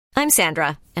I'm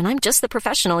Sandra, and I'm just the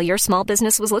professional your small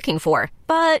business was looking for.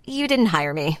 But you didn't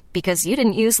hire me because you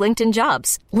didn't use LinkedIn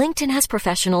Jobs. LinkedIn has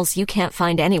professionals you can't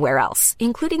find anywhere else,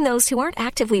 including those who aren't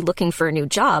actively looking for a new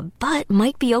job, but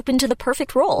might be open to the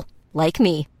perfect role, like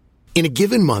me. In a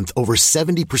given month, over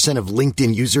 70% of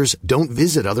LinkedIn users don't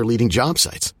visit other leading job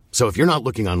sites. So if you're not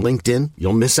looking on LinkedIn,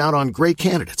 you'll miss out on great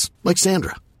candidates like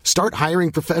Sandra. Start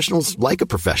hiring professionals like a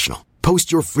professional.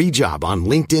 Post your free job on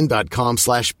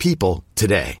linkedin.com/people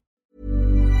today.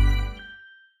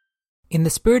 In the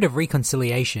spirit of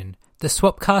reconciliation, the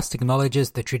Swapcast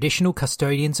acknowledges the traditional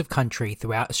custodians of country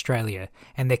throughout Australia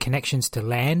and their connections to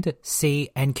land, sea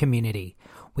and community.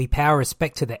 We pay our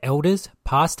respect to the elders,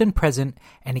 past and present,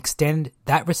 and extend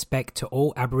that respect to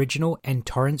all Aboriginal and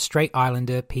Torres Strait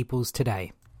Islander peoples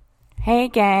today. Hey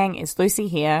gang, it's Lucy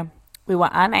here. We were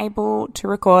unable to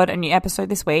record a new episode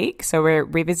this week, so we're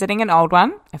revisiting an old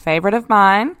one, a favourite of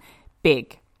mine,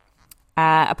 Big.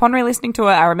 Upon re-listening to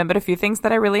it, I remembered a few things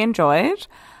that I really enjoyed,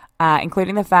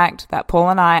 including the fact that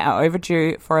Paul and I are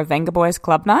overdue for a Venga Boys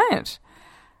club night.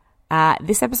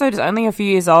 This episode is only a few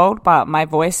years old, but my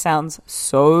voice sounds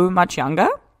so much younger.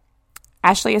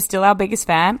 Ashley is still our biggest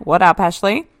fan. What up,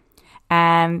 Ashley?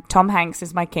 And Tom Hanks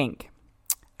is my kink.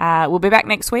 We'll be back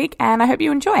next week, and I hope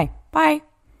you enjoy. Bye.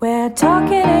 We're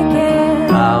talking again.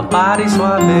 Body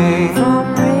swapping.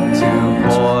 From rich, to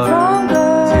poor, from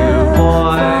good, to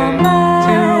boy, from bad,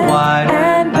 to white,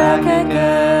 and back again.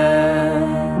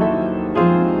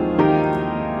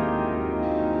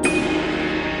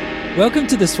 Welcome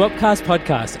to the Swapcast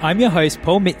podcast. I'm your host,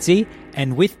 Paul Mitzi,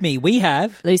 and with me we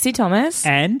have Lucy Thomas.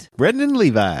 and Brendan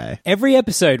Levi. every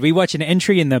episode we watch an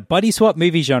entry in the body swap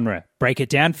movie genre, break it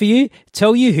down for you,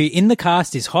 tell you who in the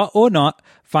cast is hot or not,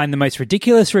 find the most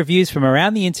ridiculous reviews from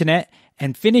around the internet,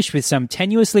 and finish with some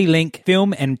tenuously linked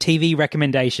film and TV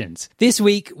recommendations. This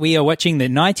week we are watching the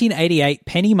 1988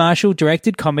 Penny Marshall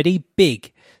directed comedy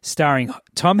Big, starring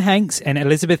Tom Hanks and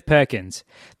Elizabeth Perkins.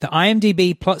 The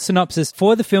IMDb plot synopsis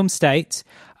for the film states,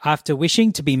 after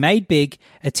wishing to be made big,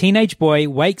 a teenage boy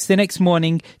wakes the next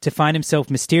morning to find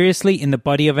himself mysteriously in the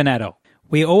body of an adult.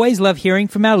 We always love hearing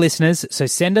from our listeners, so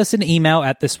send us an email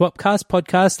at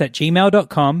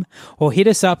theswapcastpodcast@gmail.com or hit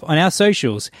us up on our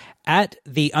socials at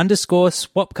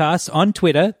 _Swapcast on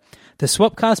Twitter, the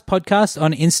Swapcast Podcast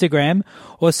on Instagram,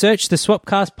 or search the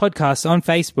Swapcast Podcast on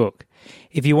Facebook.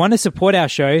 If you want to support our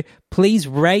show, please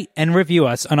rate and review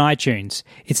us on iTunes.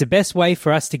 It's the best way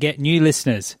for us to get new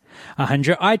listeners.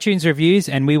 100 iTunes reviews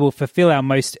and we will fulfill our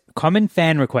most common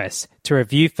fan requests to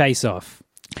review Face Off.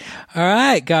 All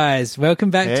right, guys, welcome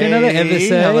back to another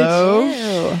episode.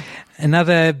 Hello.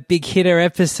 Another big hitter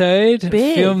episode,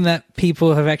 Big. film that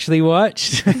people have actually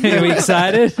watched. Are we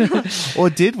excited? Or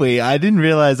did we? I didn't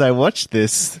realize I watched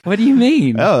this. What do you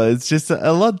mean? Oh, it's just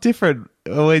a lot different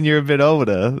when you're a bit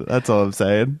older. That's all I'm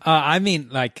saying. I mean,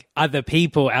 like, other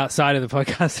people outside of the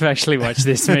podcast have actually watched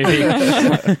this movie.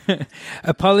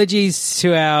 Apologies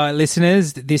to our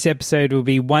listeners. This episode will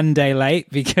be one day late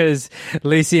because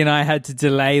Lucy and I had to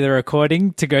delay the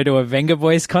recording to go to a Venga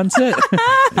Boys concert.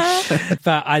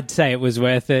 But I'd say it was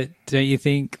worth it, don't you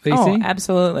think, Lucy? Oh,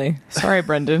 absolutely. Sorry,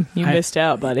 Brendan. You missed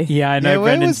out, buddy. Yeah, I know. Yeah,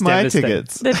 where Brendan's was my devastated.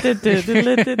 tickets?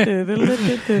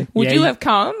 Would Yeah, you have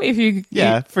come if you...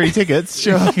 Yeah, free tickets,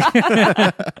 sure.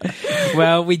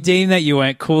 Well, we deemed that you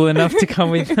weren't cool enough to come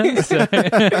with us. So.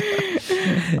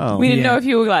 Oh. We didn't Yeah. know if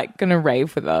you were like going to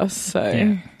rave with us,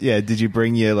 so... Yeah, did you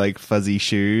bring your like fuzzy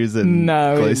shoes and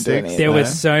No, we glow didn't do sticks? any of There No. were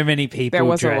so many people There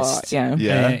was dressed a lot,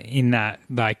 Yeah. in that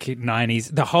like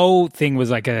 90s. The whole thing was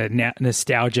like a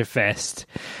nostalgia fest.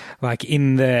 Like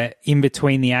in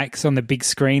between the acts on the big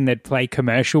screen, they'd play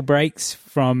commercial breaks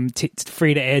from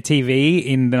free to air TV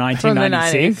in the 1996. From the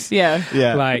 90s, yeah.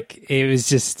 Yeah. Like it was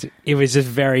just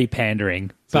very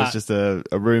pandering. So But it's just a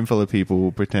room full of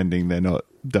people pretending they're not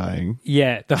dying.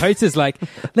 yeah, the host is like,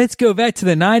 let's go back to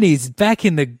the 90s, back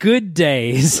in the good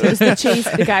days. It was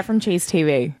the guy from Cheese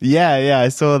TV. Yeah, I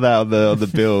saw that on the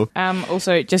bill.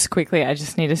 Also, just quickly, I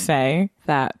just need to say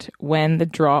that when the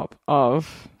drop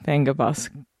of Venga Bus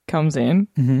comes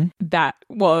in, that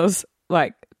was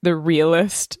like the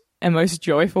realest and most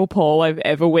joyful Paul I've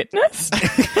ever witnessed.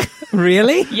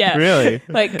 Really? Yeah. Really?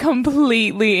 Like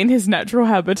completely in his natural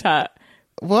habitat.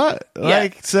 What?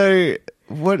 Like, so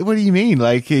what do you mean?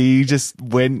 Like, you just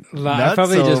went Like, I nuts?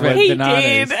 probably or just went what? He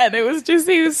bananas. did, and it was just,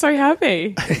 he was so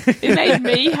happy. It made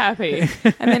me happy.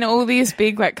 And then all these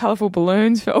big, like, colourful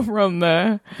balloons fell from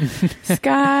the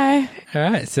sky. All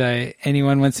right, so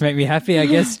anyone wants to make me happy, I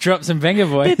guess drop some Venga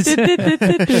Boys.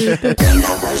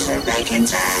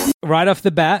 Right off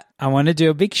the bat, I want to do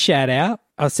a big shout out.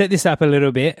 I'll set this up a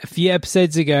little bit. A few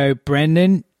episodes ago,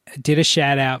 Brendan did a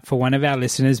shout out for one of our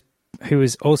listeners, who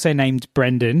was also named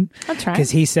Brendan. That's right.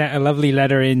 Because he sent a lovely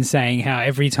letter in saying how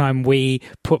every time we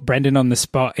put Brendan on the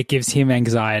spot, it gives him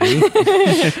anxiety.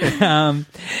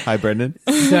 Hi, Brendan.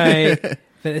 So, but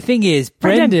the thing is,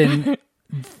 Brendan,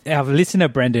 our listener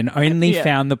Brendan, only Yeah.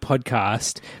 found the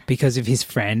podcast because of his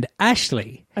friend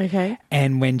Ashley. Okay.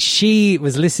 And when she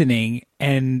was listening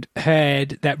and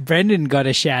heard that Brendan got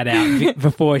a shout out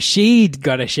before she'd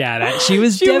got a shout out, she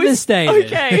was devastated.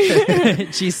 Okay.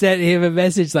 She sent him a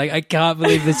message like, I can't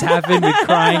believe this happened, with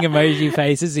crying emoji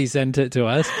faces. He sent it to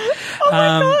us. Oh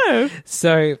my God.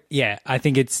 So, yeah, I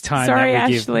think it's time Sorry,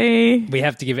 that Ashley. we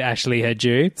have to give Ashley her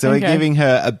due. So we're giving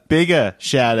her a bigger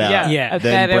shout out Yeah. A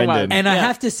than better Brendan. one. And I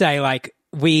have to say, like,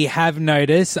 we have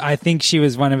noticed, I think she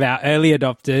was one of our early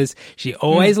adopters. She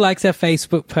always likes our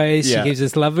Facebook posts. Yeah. She gives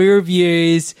us lovely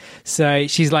reviews. So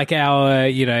she's like our,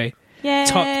 Yay,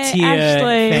 top tier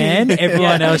Ashley. fan.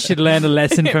 Everyone else should learn a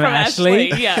lesson from Ashley.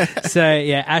 Yeah. So,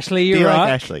 yeah, Ashley, Do you're you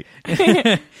right. like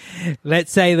Ashley?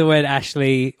 Let's say the word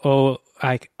Ashley, or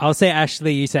like, I'll say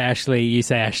Ashley, you say Ashley, you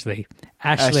say Ashley.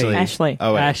 Ashley. Ashley.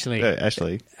 Oh, wait. Ashley.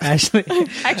 Ashley. Ashley.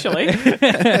 Actually.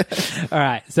 All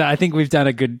right. So I think we've done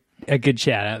a good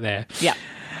shout out there. Yeah.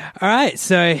 All right,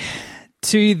 so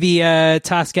to the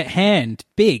task at hand,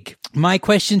 Big. My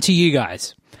question to you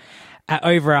guys. At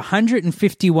over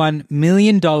 $151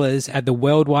 million at the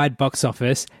worldwide box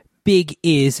office, Big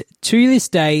is, to this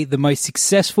day, the most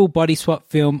successful body swap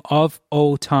film of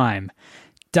all time.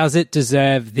 Does it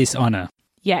deserve this honor?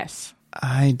 Yes.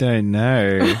 I don't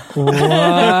know.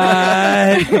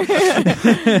 What?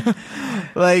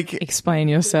 Like, Explain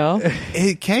yourself.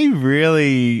 it came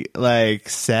really, like,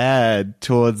 sad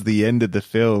towards the end of the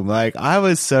film. Like, I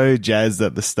was so jazzed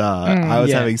at the start. I was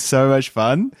yeah. having so much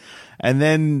fun. And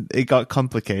then it got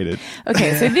complicated.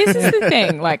 Okay, so this is the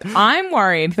thing. Like, I'm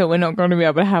worried that we're not going to be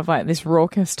able to have like this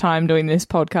raucous time doing this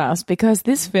podcast because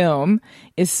this film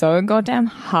is so goddamn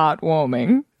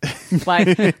heartwarming. Like,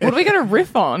 what are we going to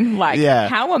riff on? Like, Yeah.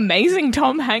 how amazing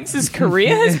Tom Hanks's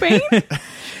career has been? Do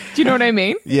you know what I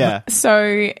mean? Yeah.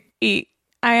 So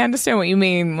I understand what you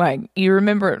mean. Like, you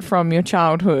remember it from your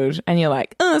childhood and you're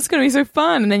like, oh, it's going to be so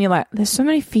fun. And then you're like, there's so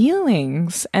many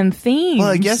feelings and themes. Well,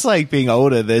 I guess, like, being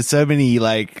older, there's so many,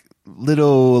 like,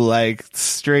 little, like,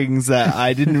 strings that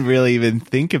I didn't really even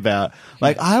think about.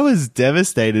 Like, I was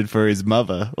devastated for his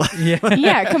mother.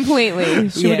 Yeah, completely.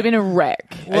 She would have been a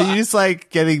wreck. And you're just, like,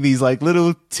 getting these, like,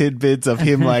 little tidbits of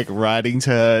him, like, writing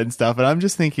to her and stuff. And I'm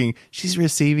just thinking, she's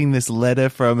receiving this letter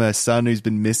from her son who's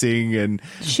been missing. And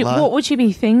What would she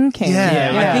be thinking?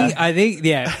 Yeah. Yeah, I think,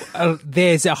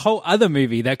 there's a whole other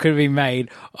movie that could have been made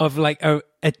of like a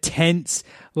tense,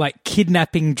 like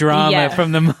kidnapping drama Yeah.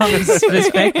 from the mum's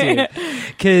perspective.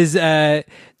 Because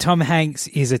Tom Hanks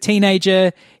is a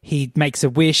teenager, he makes a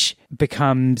wish,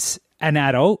 becomes an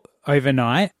adult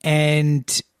overnight,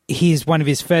 and one of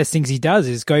his first things he does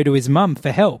is go to his mum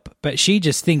for help. But she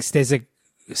just thinks there's a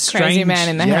strange, man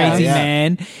in the house. crazy Yeah.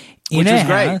 man in which her is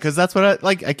great house. because that's what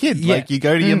like a kid, Yeah. like you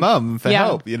go to your mum for Yeah.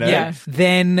 help, you know? Yeah.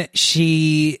 Then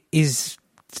she is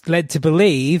led to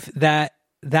believe that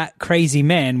crazy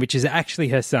man, which is actually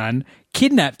her son,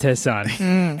 kidnapped her son.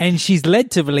 And she's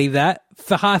led to believe that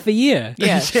for half a year.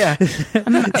 Yeah. Yeah.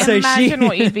 So Imagine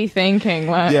what you'd be thinking.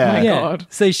 Like, Yeah. my Yeah. God.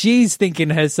 So she's thinking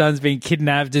her son's being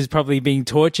kidnapped, is probably being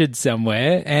tortured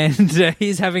somewhere, and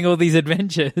he's having all these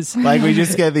adventures. Like we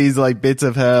just get these like bits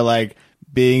of her like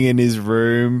being in his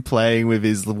room playing with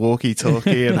his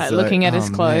walkie-talkie and Like it's looking at oh, his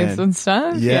clothes man. and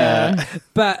stuff. Yeah.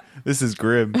 But This is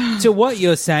grim. to what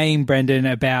you're saying, Brendan,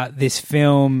 about this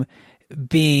film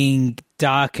being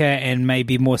darker and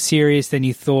maybe more serious than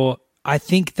you thought, I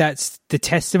think that's the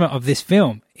testament of this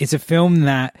film. It's a film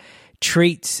that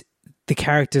treats the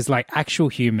characters like actual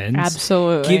humans.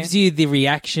 Absolutely. Gives you the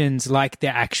reactions like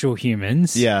they're actual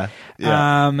humans. Yeah.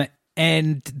 Yeah.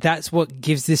 And that's what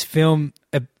gives this film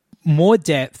more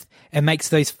depth and makes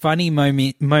those funny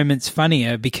moments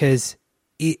funnier, because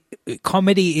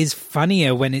comedy is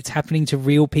funnier when it's happening to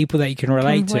real people that you can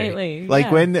relate Completely. Like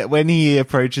yeah. when he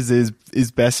approaches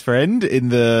his best friend in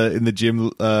the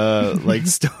gym like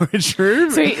storage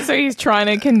room. So he's trying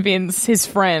to convince his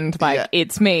friend, like, Yeah.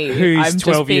 it's me. Who's I'm just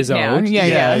 12 big years now. old.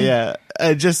 Yeah.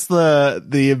 Just the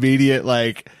immediate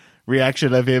like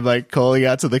reaction of him like calling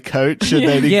out to the coach, and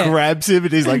then he Yeah. grabs him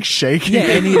and he's like shaking. to.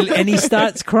 Yeah, and he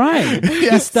starts crying. He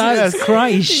Yes, starts yes.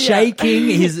 crying. He's shaking.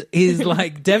 He's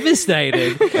like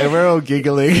devastated. And we're all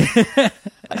giggling.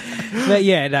 But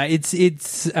yeah, no,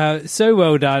 it's so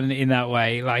well done in that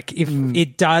way. Like if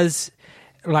it does,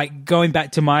 like going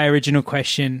back to my original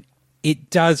question, it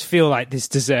does feel like this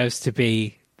deserves to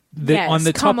be on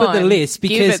the top come of the on, list give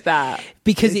because it that.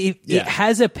 It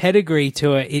has a pedigree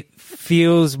to it. It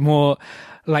feels more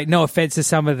like, no offense to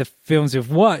some of the films we've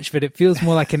watched, but it feels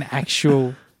more like an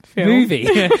actual movie.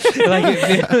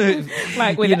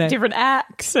 Like with different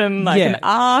acts and like an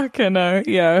arc and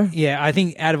Yeah, I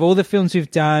think out of all the films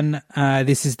we've done,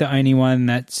 this is the only one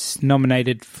that's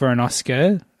nominated for an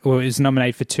Oscar, or is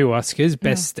nominated for 2 Oscars,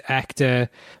 Best Actor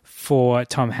for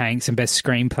Tom Hanks and Best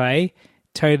Screenplay.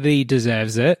 Totally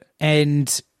deserves it.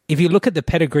 And if you look at the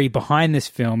pedigree behind this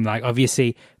film, like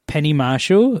obviously Penny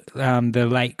Marshall, the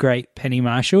late great Penny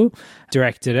Marshall,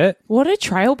 directed it. What a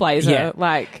trailblazer!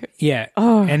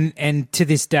 And to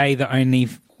this day,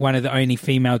 one of the only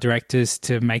female directors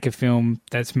to make a film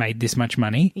that's made this much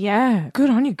money. Yeah, good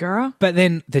on you, girl. But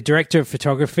then the director of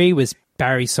photography was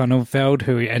Barry Sonnenfeld,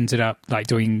 who ended up like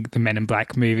doing the Men in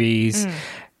Black movies.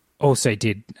 Also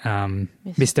did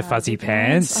Mr. Fuzzy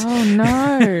Pants. Oh,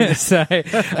 no. So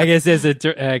I guess there's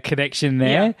a connection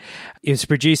there. Yeah. It was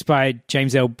produced by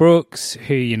James L. Brooks,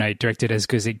 who, directed As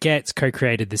Good as It Gets,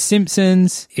 co-created The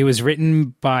Simpsons. It was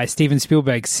written by Steven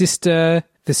Spielberg's sister.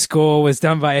 The score was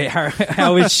done by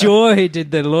Howard Shore, who did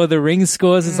the Lord of the Rings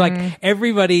scores. It's like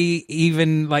everybody,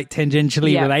 even like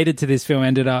tangentially related to this film,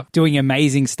 ended up doing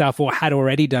amazing stuff or had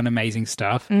already done amazing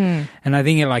stuff. And I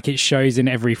think it shows in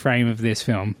every frame of this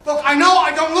film. Look, I know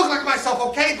I don't look like myself,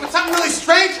 okay? But something really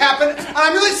strange happened, and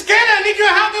I'm really scared. I need you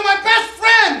to help me, my best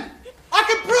friend. I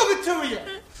can prove it to you.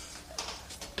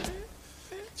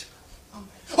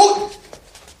 Oh!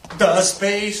 The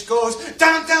space goes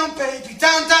down, down, baby,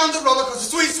 down, down the roller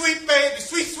coaster. Sweet, sweet baby,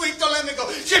 sweet, sweet, don't let me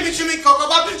go. Shimmy, shimmy, cocoa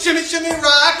bop, shimmy, shimmy,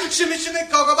 rock. Shimmy, shimmy,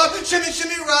 cocoa bop, shimmy,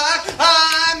 shimmy, rock.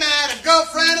 I met a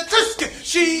girlfriend, a Trisket.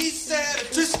 She said a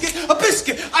Trisket, a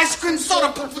biscuit, ice cream,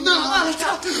 soda, pop, vanilla.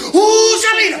 Ooh,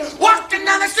 Shalita, walking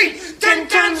down the street 10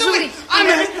 times a week. I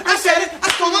met it, I said it, I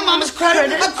stole my mama's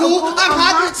credit. I'm cool, I'm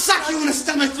hot, sock you in the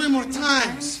stomach 3 more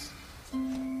times.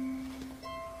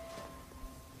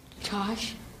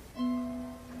 Josh?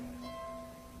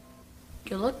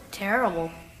 You look terrible.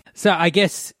 So I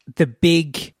guess the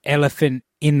big elephant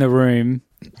in the room.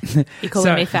 You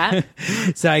calling me fat?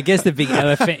 So I guess the big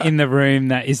elephant in the room,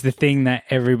 that is the thing that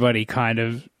everybody kind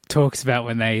of talks about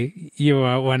when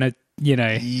want to,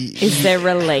 is their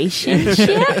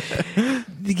relationship?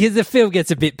 Because the film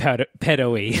gets a bit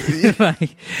pedo-y.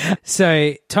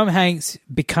 So Tom Hanks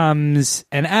becomes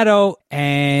an adult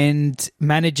and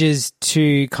manages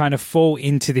to kind of fall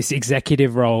into this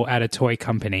executive role at a toy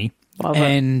company.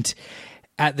 And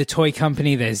at the toy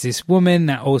company, there's this woman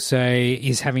that also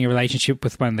is having a relationship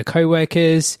with one of the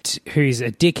co-workers who's a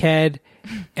dickhead,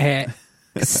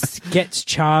 gets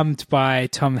charmed by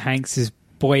Tom Hanks's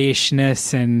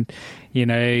boyishness and,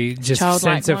 just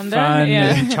childlike sense of wonder, fun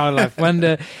and childlike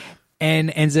wonder,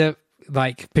 and ends up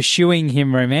like pursuing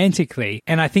him romantically.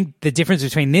 And I think the difference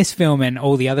between this film and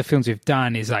all the other films we've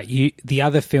done is like the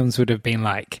other films would have been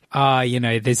like,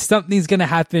 there's something's going to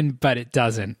happen, but it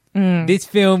doesn't. This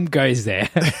film goes there.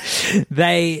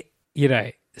 They,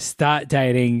 start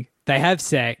dating. They have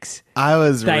sex.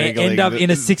 They end up in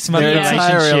a 6-month relationship.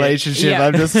 Entire relationship.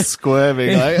 I'm just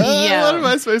squirming. Like, what am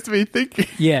I supposed to be thinking?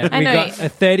 Yeah, we got a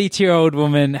 32-year-old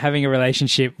woman having a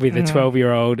relationship with a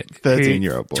 12-year-old,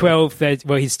 13-year-old boy. 12.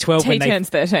 Well, he's 12 when he turns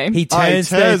 13. He turns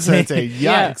 13.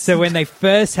 Yikes! So when they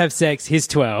first have sex, he's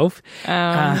 12.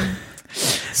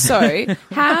 So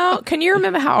can you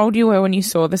remember how old you were when you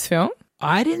saw this film?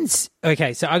 I didn't.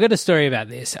 Okay, so I got a story about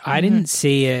this. I didn't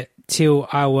see it till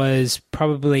I was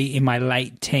probably in my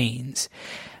late teens.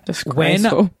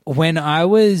 When I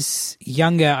was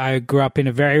younger, I grew up in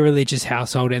a very religious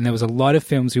household, and there was a lot of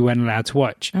films we weren't allowed to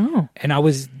watch. Oh. And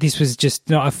this was just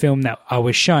not a film that I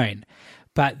was shown.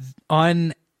 But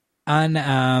on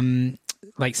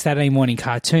like Saturday morning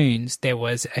cartoons, there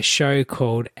was a show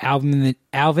called Alvin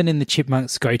and the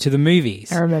Chipmunks Go to the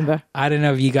Movies. I remember. I don't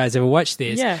know if you guys ever watched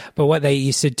this. Yeah. But what they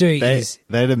used to do is...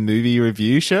 They had a movie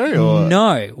review show? Or?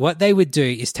 No. What they would do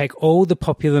is take all the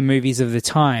popular movies of the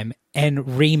time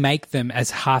and remake them as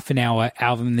half-an-hour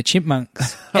Alvin and the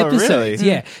Chipmunks episodes. Really?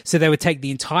 Yeah. So they would take the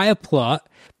entire plot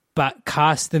but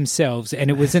cast themselves,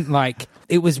 and it wasn't like...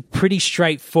 It was pretty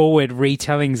straightforward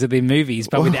retellings of their movies,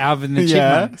 but with Alvin and the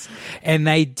Chipmunks. And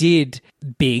they did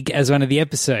Big as one of the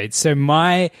episodes. So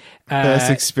my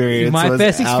first experience. My was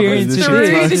first experience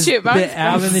Alvin and the is Chipmunks. the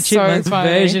Alvin and the So Chipmunks funny.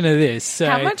 version of this. So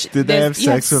How much Did they have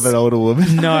sex with an older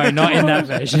woman? No, not in that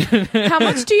version. How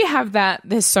much do you have that?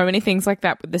 There's so many things like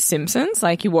that with The Simpsons.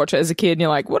 Like you watch it as a kid and you're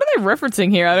like, what are they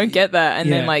referencing here? I don't get that.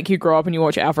 And then Yeah. like you grow up and you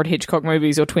watch Alfred Hitchcock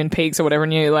movies or Twin Peaks or whatever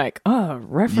and you're like, oh,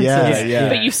 references. Yeah.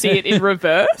 But you see it in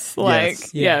reverse. Like,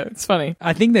 Yes. yeah, Yeah. it's funny.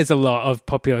 I think there's a lot of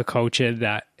popular culture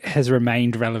that has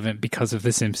remained relevant because of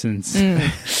The Simpsons.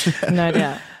 No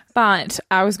doubt. But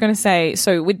I was going to say,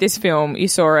 so with this film, you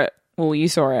saw it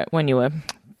when you were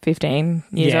 15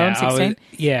 years old, 16?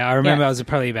 I remember Yeah. I was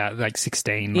probably about like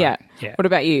 16. Yeah. Yeah. What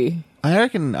about you? I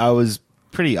reckon I was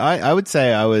pretty. I would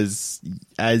say I was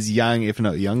as young, if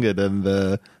not younger, than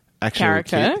the actual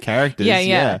characters.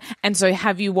 Yeah. And so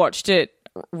have you watched it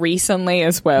recently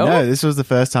as well? No, this was the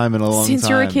first time in a long time. Since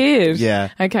you're a kid? Yeah.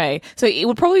 Okay. So it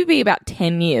would probably be about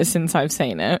 10 years since I've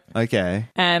seen it. Okay.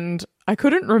 And I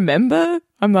couldn't remember.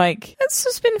 I'm like, it's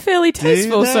just been fairly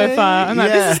tasteful so they? far. I'm like,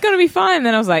 Yeah. this is going to be fine.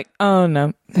 Then I was like, oh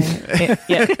no.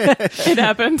 It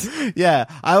happened. Yeah.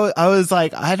 I was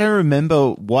like, I don't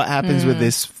remember what happens with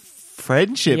this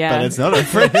friendship, Yeah. but it's not a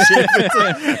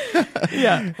friendship.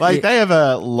 Yeah. Like they have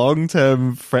a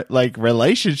long-term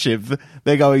relationship.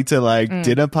 They're going to like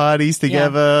dinner parties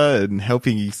together and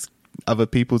helping other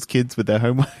people's kids with their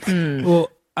homework. Well,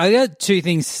 I got two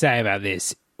things to say about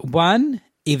this. One,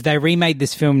 if they remade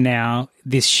this film now,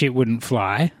 this shit wouldn't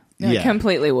fly. No, Yeah.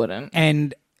 completely wouldn't.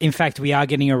 And in fact, we are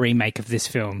getting a remake of this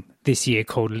film this year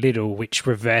called Little, which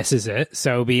reverses it.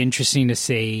 So it'll be interesting to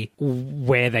see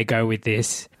where they go with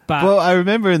this. But Well, I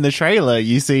remember in the trailer,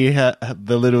 you see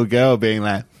the little girl being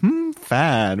like,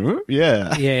 fan.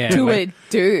 Yeah. yeah. To a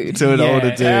dude. To an Yeah. older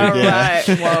dude. All Yeah.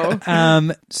 right.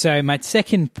 Whoa. So my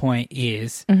second point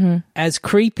is, as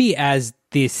creepy as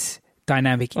this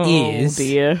dynamic Oh, is,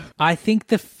 dear. I think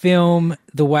the film,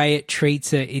 the way it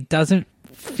treats it, it doesn't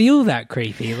feel that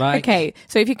creepy. Like, Okay,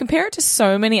 so if you compare it to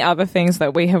so many other things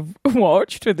that we have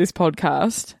watched with this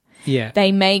podcast, yeah,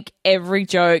 they make every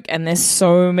joke and there's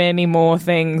so many more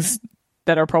things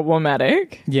that are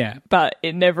problematic, yeah. but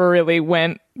it never really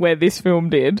went where this film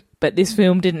did. But this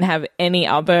film didn't have any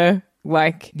other,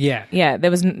 like, Yeah. there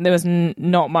was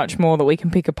not much more that we can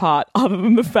pick apart other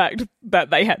than the fact that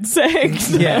they had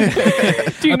sex. Yeah.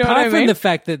 Do you know Apart what I from mean? the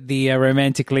fact that the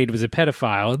romantic lead was a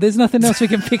pedophile, there's nothing else we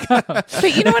can pick up.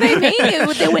 But you know what I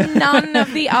mean? There were none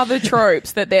of the other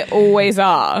tropes that there always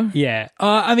are. Yeah.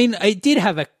 I mean, it did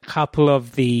have a couple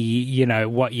of the,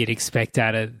 what you'd expect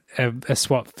out of a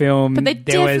SWAT film. But they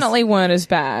There was- definitely weren't as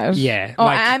bad. Yeah, Oh,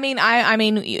 like- I mean,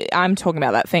 I'm talking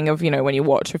about that thing of, when you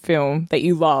watch a film that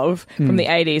you love from the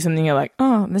 80s and then you're like,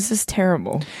 oh, this is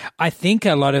terrible. I think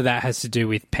a lot of that has to do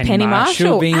with Penny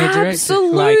Marshall being a director.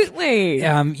 Absolutely.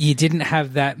 You didn't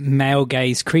have that male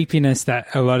gaze creepiness that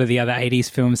a lot of the other 80s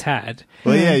films had.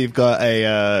 Well, yeah, you've got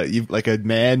a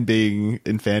man being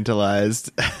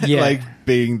infantilized, Yeah. like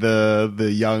being the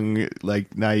young,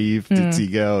 like naive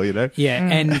ditzy girl, Yeah,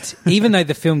 and even though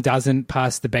the film doesn't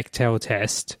pass the Bechdel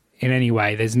test in any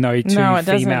way, there's no two No, it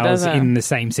doesn't, females does it? in the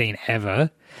same scene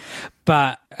ever.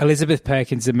 But Elizabeth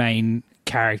Perkins, the main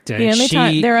character, The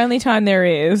only time there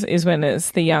is when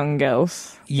it's the young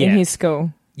girls Yeah. in his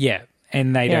school. yeah,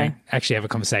 and they Yeah. don't actually have a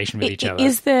conversation with each other.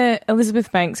 Is the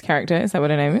Elizabeth Banks character, is that what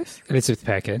her name is? Elizabeth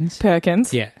Perkins.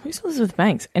 Perkins? Yeah. Who's Elizabeth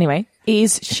Banks? Anyway,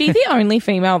 is she the only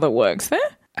female that works there?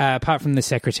 Apart from the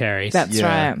secretaries. That's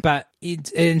Yeah. right. But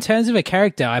in terms of a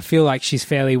character, I feel like she's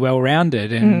fairly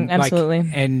well-rounded. And absolutely.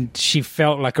 and she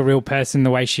felt like a real person.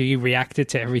 The way she reacted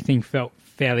to everything felt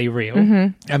fairly real.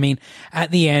 Mm-hmm. I mean,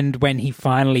 at the end, when he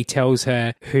finally tells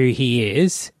her who he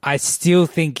is, I still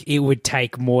think it would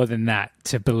take more than that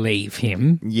to believe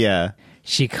him. Yeah.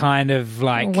 She kind of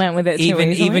like Went with it too even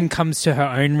easily? comes to her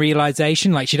own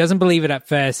realization. Like she doesn't believe it at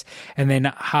first, and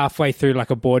then halfway through like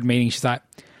a board meeting, she's like,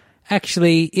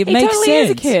 actually, it He makes totally sense.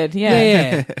 is a kid,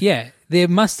 yeah. Yeah. There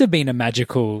must have been a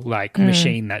magical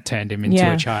machine that turned him into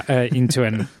Yeah. a child, into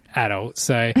an adult.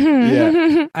 So,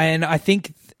 Yeah. and I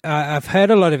think I've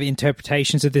heard a lot of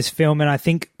interpretations of this film, and I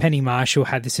think Penny Marshall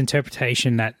had this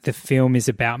interpretation that the film is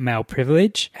about male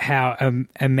privilege, how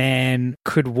a man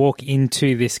could walk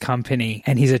into this company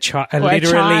and he's a child,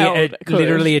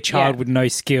 literally a child yeah. with no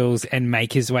skills, and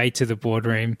make his way to the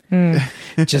boardroom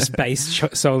just based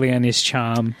solely on his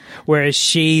charm. Whereas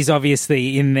she's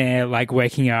obviously in there like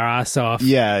working her ass off,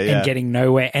 Yeah, yeah. and getting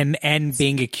nowhere, and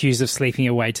being accused of sleeping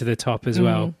her way to the top as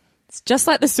well. It's just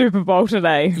like the Super Bowl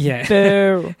today. Yeah.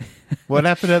 Boo. What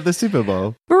happened at the Super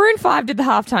Bowl? Maroon 5 did the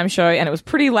halftime show and it was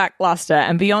pretty lackluster,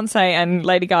 and Beyonce and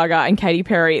Lady Gaga and Katy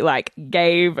Perry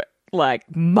gave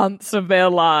like months of their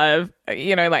life,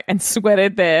 you know, like, and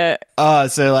sweated there. Oh,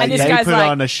 so like And they this put guy's like-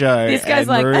 on a show. This guy's and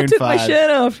like, I Maroon took my 5 shirt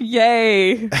off.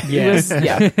 Yay.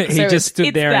 Yeah. He He just stood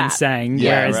it's there and that. sang,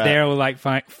 Yeah, whereas right. they're all like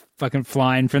fucking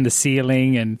flying from the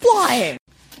ceiling and Flying.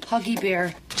 Huggy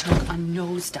Bear took a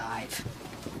nosedive.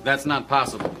 That's not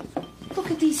possible. Look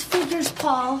at these figures,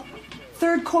 Paul.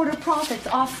 Third quarter profits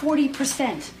off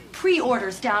 40%.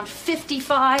 Pre-orders down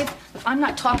 55. I'm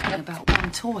not talking about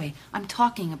one toy. I'm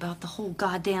talking about the whole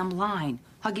goddamn line.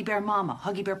 Huggy Bear Mama,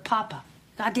 Huggy Bear Papa.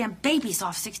 Goddamn babies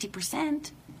off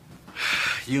 60%.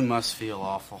 You must feel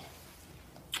awful.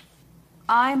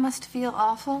 I must feel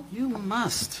awful. You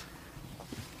must.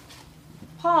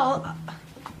 Paul,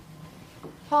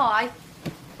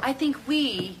 I think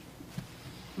we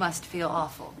must feel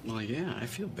awful. Well, yeah, I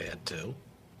feel bad too.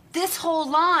 This whole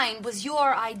line was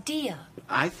your idea.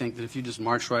 I think that if you just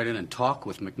march right in and talk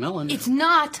with Macmillan... It's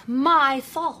not my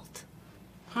fault.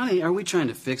 Honey, are we trying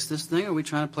to fix this thing or are we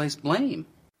trying to place blame?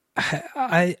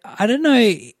 I don't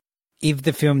know if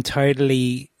the film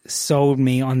totally sold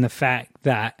me on the fact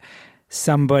that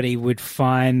somebody would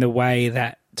find the way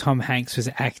that Tom Hanks was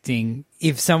acting,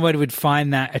 if somebody would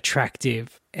find that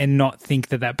attractive and not think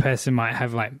that that person might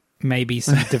have like maybe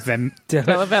some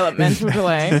Developmental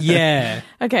delay. Yeah.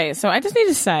 Okay, so I just need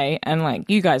to say, and like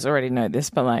you guys already know this,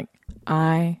 but like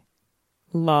I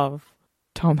love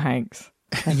Tom Hanks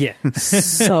Yeah.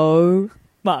 so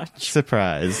much.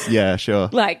 Surprise. Yeah, sure.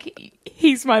 Like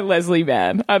he's my Leslie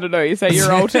man. I don't know, you say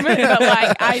you're ultimate, but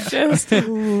like I just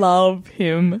love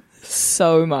him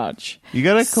so much. You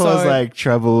gotta cause So- like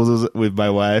troubles with my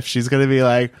wife. She's gonna be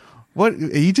like, "What?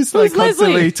 Are you just like Who's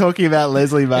constantly Leslie?" talking about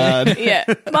Leslie Mann?" Yeah,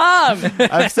 Mom.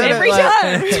 I've said Every it like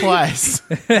time. twice.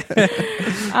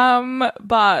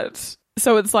 But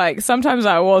so it's like sometimes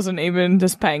I wasn't even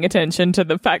just paying attention to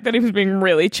the fact that he was being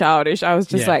really childish. I was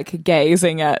just Yeah. like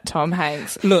gazing at Tom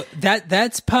Hanks. Look,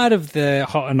 that's part of the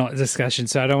hot or not discussion,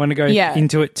 so I don't want to go Yeah.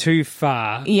 into it too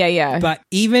far. Yeah. But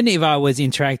even if I was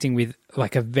interacting with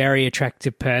like a very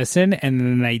attractive person and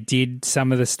then they did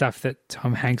some of the stuff that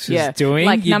Tom Hanks was doing,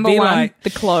 like you'd number be one, like, the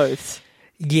clothes.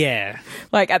 yeah,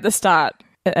 Like at the start,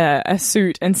 a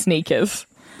suit and sneakers.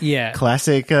 yeah.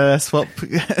 Classic swap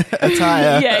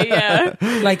attire. Yeah.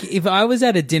 Like if I was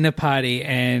at a dinner party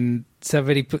and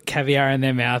somebody put caviar in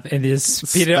their mouth and just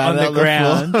spit it Spat on it the on the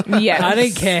ground, Yeah. I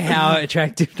don't care how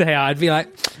attractive they are. I'd be like,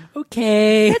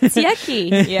 okay. It's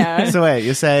yucky. Yeah. So wait,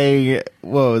 you're saying,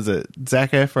 what was it?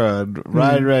 Zac Efron,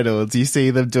 Ryan Reynolds. You see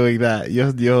them doing that.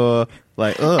 You're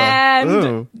like, oh,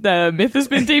 And the myth has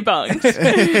been debunked.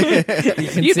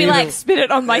 You'd be like, spit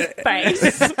it on my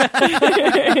face.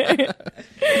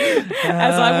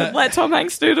 As I would let Tom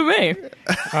Hanks do to me.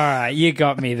 All right, you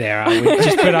got me there. I would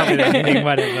just put up with anything,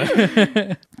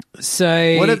 whatever.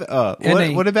 So,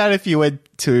 what about if you went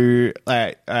to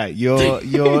like, all right,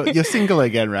 you're single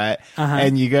again, right?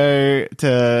 And you go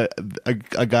to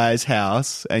a guy's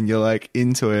house and you're like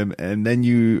into him, and then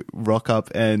you rock up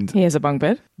and He has a bunk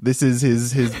bed. this is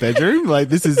his bedroom, like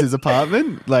this is his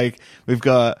apartment. Like we've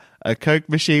got a Coke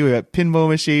machine, we've got pinball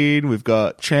machine, we've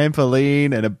got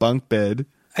trampoline and a bunk bed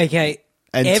okay.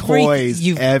 and toys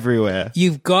everywhere.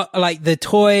 You've got like the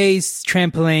toys,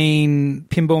 trampoline,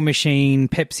 pinball machine,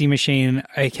 Pepsi machine.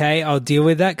 Okay, I'll deal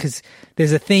with that because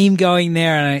there's a theme going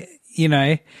there, and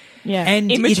Yeah.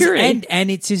 and Immaturity. and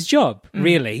it's his job.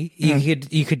 Really,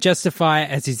 you could justify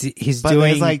it as he's But doing.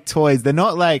 there's like toys. They're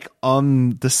not like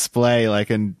on display like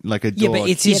a door. yeah, but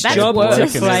it's his that's job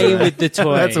worse. to play with the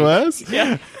toys. That's worse.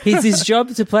 Yeah. It's his job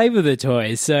to play with the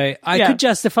toys, so I Yeah. could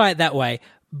justify it that way.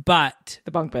 But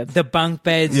The bunk beds. the bunk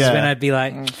beds Yeah. is when I'd be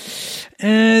like,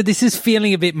 this is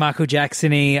feeling a bit Michael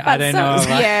Jackson-y. I don't know. Like-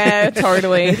 Yeah,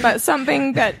 totally. But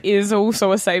something that is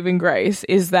also a saving grace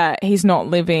is that he's not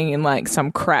living in like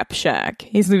some crap shack.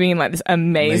 He's living in like this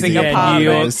amazing Amazing New apartment.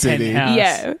 York City. penthouse.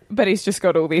 Yeah, but he's just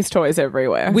got all these toys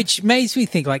everywhere. Which makes me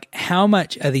think, like, how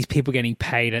much are these people getting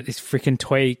paid at this freaking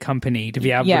toy company to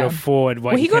be able Yeah. to afford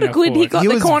what Well, he you got can a good. He afford? got He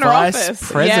the was corner vice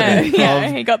office. president Yeah,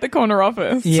 of- he got the corner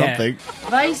office. Yeah. Something.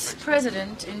 Vice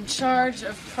President in charge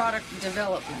of product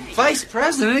development. Vice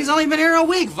President? He's only been here a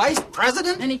week. Vice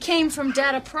President? And he came from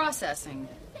data processing.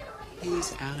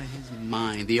 He's out of his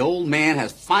mind. The old man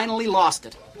has finally lost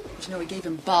it. Did you know he gave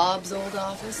him Bob's old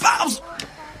office?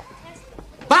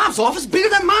 Bob's office bigger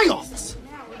than my office.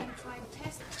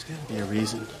 There's got to be a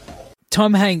reason.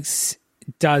 Tom Hanks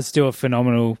does do a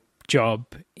phenomenal job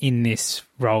in this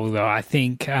role, though. I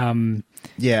think,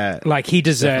 Yeah. like, he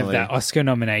deserved Definitely. that Oscar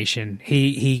nomination.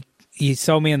 He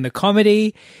sold me on the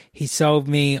comedy. He sold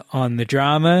me on the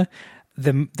drama.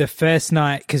 the first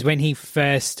night, because when he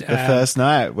first The first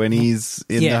night when he's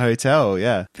in the hotel,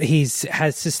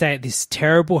 has to stay at this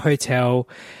terrible hotel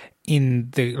in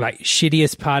the like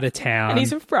shittiest part of town, And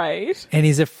he's afraid. and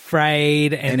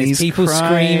there's he's people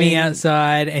crying. screaming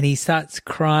outside, and he starts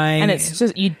crying, And it's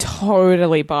just, you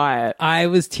totally buy it. I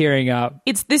was tearing up.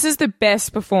 This is the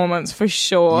best performance for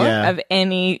sure Yeah. of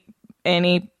any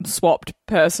swapped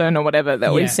person or whatever that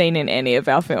Yeah. we've seen in any of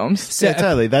our films. So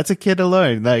totally. That's a kid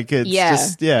alone. Like, it's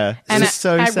just, it's And just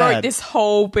so I sad. wrote this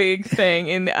whole big thing,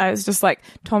 and I was just like,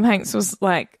 Tom Hanks was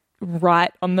like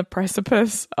right on the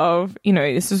precipice of,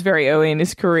 this was very early in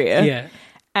his career. Yeah.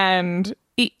 And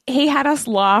he had us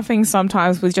laughing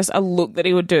sometimes with just a look that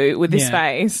he would do with his Yeah.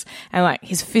 face. And like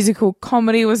his physical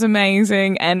comedy was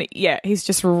amazing. And yeah, he's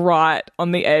just right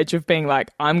on the edge of being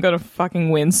like, I'm going to fucking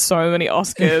win so many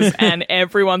Oscars and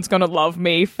everyone's going to love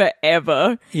me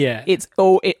forever. Yeah. It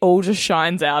all just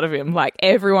shines out of him. Like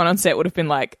everyone on set would have been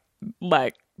like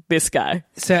this guy.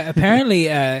 So apparently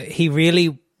he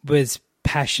really was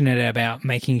passionate about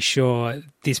making sure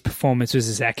this performance was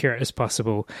as accurate as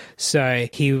possible. So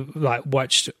he like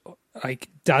watched like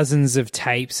dozens of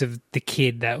tapes of the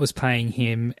kid that was playing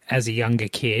him as a younger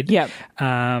kid. Yep.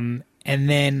 And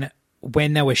then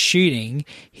when they were shooting,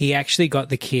 he actually got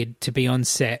the kid to be on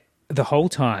set the whole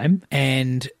time,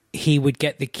 and he would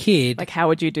get the kid. Like, how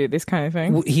would you do this kind of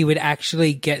thing? He would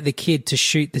actually get the kid to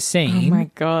shoot the scene. Oh my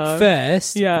God.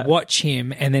 First, Yeah. watch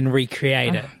him, and then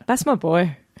recreate it. That's my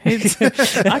boy.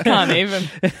 I can't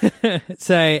even.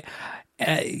 So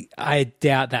I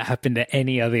doubt that happened to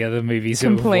any of the other movies that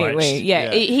we've Completely. watched.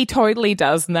 Yeah, He totally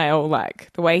does nail, like,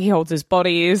 the way he holds his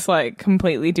body is, like,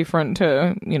 completely different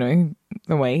to,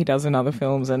 the way he does in other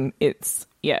films. And it's,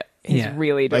 he's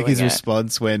really doing like his it.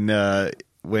 response when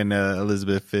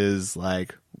Elizabeth is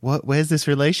like, where's this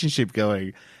relationship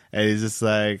going? And he's just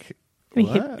like,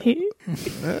 what?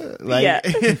 Like, Yeah.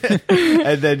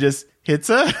 and then just hits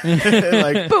her.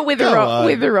 Like, But with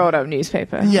the rolled up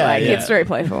newspaper. Yeah, Like, yeah. it's very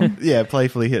playful. yeah,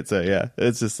 playfully hits her. Yeah,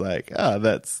 it's just like,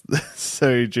 that's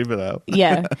so juvenile.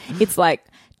 Yeah. It's like,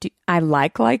 I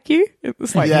like you?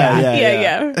 It's like,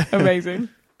 Yeah. Amazing.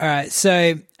 All right,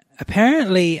 so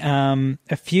apparently a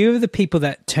few of the people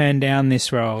that turned down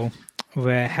this role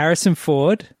were Harrison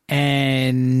Ford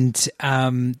and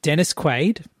Dennis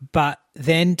Quaid, but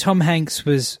then Tom Hanks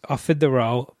was offered the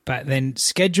role, but then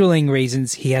scheduling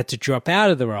reasons he had to drop out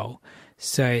of the role.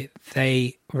 So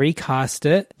they recast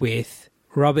it with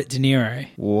Robert De Niro.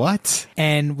 What?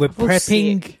 And we're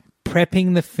prepping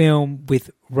the film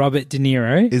with Robert De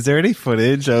Niro. Is there any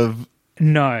footage of...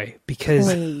 No,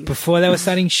 because Please. before they were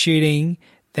starting shooting,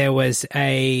 there was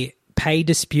a pay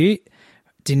dispute.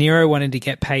 De Niro wanted to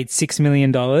get paid $6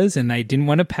 million and they didn't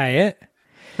want to pay it.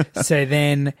 So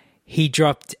then he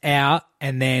dropped out,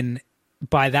 and then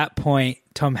by that point,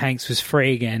 Tom Hanks was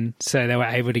free again. So they were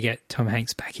able to get Tom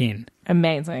Hanks back in.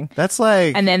 Amazing. That's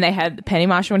like... And then they had Penny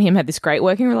Marshall and him had this great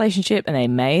working relationship, and they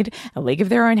made A League of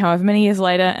Their Own however many years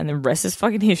later, and the rest is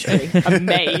fucking history.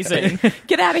 Amazing.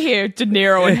 Get out of here, De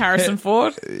Niro and Harrison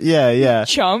Ford. Yeah.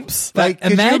 Chumps. Like,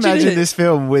 could you imagine this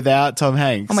film without Tom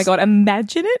Hanks? Oh my God,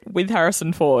 imagine it with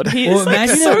Harrison Ford. He is like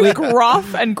imagine so it with-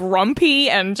 gruff and grumpy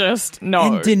and just,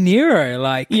 no. And De Niro,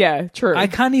 like... Yeah, true. I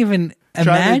can't even Trying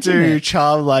to imagine do it.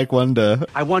 Charm Like Wonder.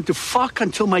 I want to fuck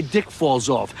until my dick falls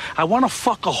off. I want to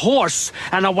fuck a horse,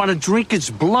 and I want to drink its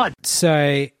blood. So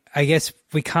I guess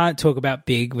we can't talk about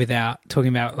Big without talking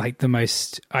about like the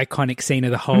most iconic scene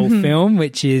of the whole film,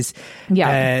 which is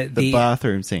the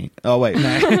bathroom scene. Oh wait,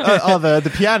 no.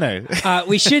 the piano.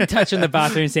 We should touch on the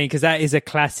bathroom scene because that is a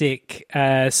classic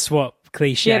swap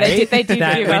cliche. Yeah, they did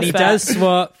that give when us he that. does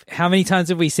swap, how many times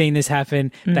have we seen this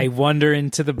happen? They wander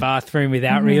into the bathroom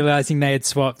without realizing they had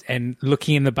swapped, and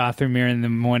looking in the bathroom mirror in the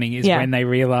morning is when they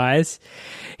realize.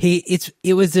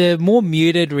 It was a more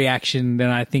muted reaction than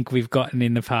I think we've gotten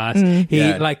in the past.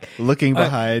 He like looking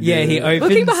behind. he opens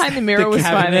Looking behind the mirror was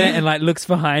cabinet funny. and like looks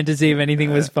behind to see if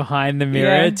anything was behind the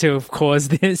mirror Yeah. to have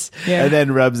caused this. Yeah. And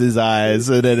then rubs his eyes,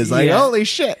 and then is like, Yeah. holy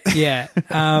shit. Yeah.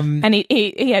 And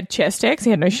he had chest hair 'cause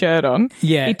he had no shirt on.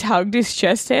 Yeah. He tugged his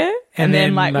chest hair and, And then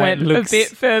then, like went looks- a bit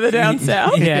further down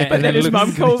south. Yeah, But and then then his looks-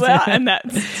 mum calls out and that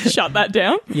shut that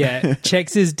down. Yeah,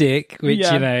 checks his dick, which,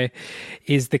 Yeah.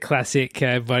 is the classic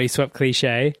body swap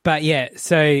cliche. But yeah,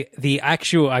 so the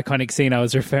actual iconic scene I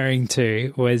was referring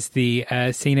to was the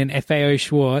scene in FAO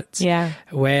Schwartz Yeah.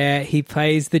 where he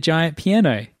plays the giant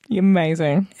piano.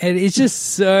 Amazing. And it's just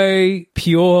so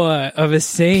pure of a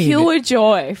scene. Pure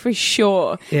joy, for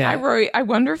sure. Yeah. I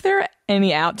wonder if there are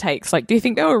any outtakes? Like, do you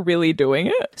think they were really doing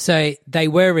it? So they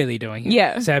were really doing it.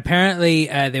 Yeah. So apparently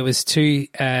there was 2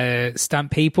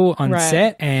 stunt people on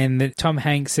set, and Tom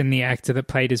Hanks and the actor that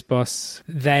played his boss,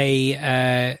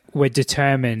 they were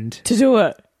determined to do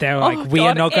it. They were like, we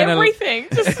are not going to... Everything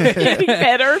just getting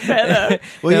better and better.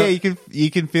 Well, yeah,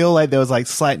 you can feel like there was like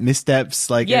slight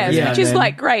missteps. Like which is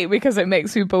like great because it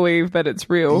makes you believe that it's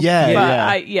real. Yeah,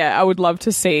 but I would love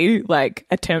to see like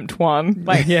attempt 1,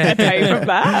 like a tape of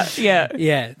that. Yeah.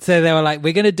 Yeah. So they were like,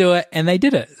 we're going to do it. And they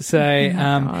did it. So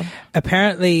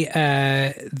apparently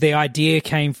the idea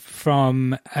came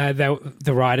from the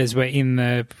writers were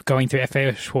going through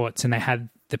F.A. Schwartz, and they had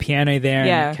the piano there.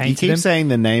 And it came you to keep them. saying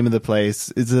the name of the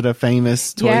place. Is it a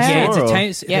famous toy store?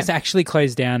 It's actually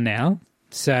closed down now.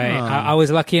 So I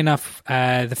was lucky enough.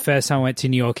 The first time I went to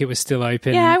New York, it was still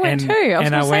open. Yeah, I went too.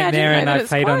 I went there and I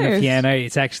played on the piano.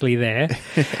 It's actually there.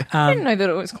 I didn't know that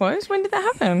it was closed. When did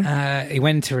that happen? It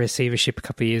went into receivership a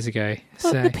couple of years ago.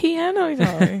 But the piano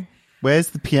though. Where's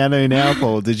the piano now,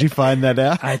 Paul? Did you find that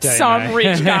out? I don't know. Some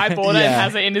rich guy bought it and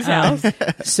has it in his house.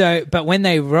 But when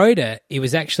they wrote it, it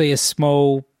was actually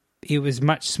it was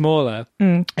much smaller,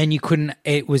 and you couldn't,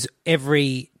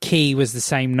 every key was the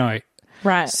same note.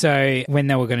 Right. So when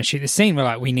they were going to shoot the scene, we're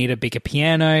like, we need a bigger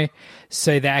piano.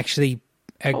 So they actually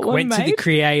went to the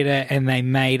creator and they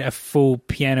made a full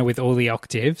piano with all the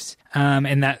octaves.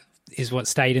 And that is what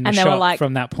stayed in the shot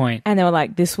from that point. And they were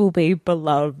like, this will be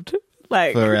beloved.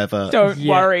 Like, forever. Don't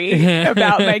worry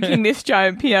about making this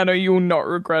giant piano. You will not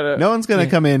regret it. No one's going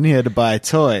to come in here to buy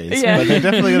toys, but they're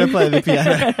definitely going to play the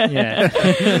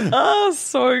piano. Oh,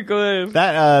 so good.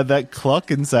 That clock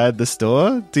inside the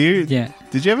store. Did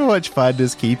you ever watch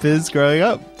Finders Keepers growing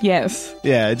up? Yes.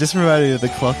 Yeah, it just reminded me of the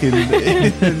clock in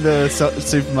the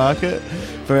supermarket.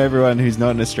 For everyone who's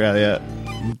not in Australia,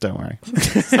 don't worry.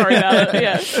 Sorry about it.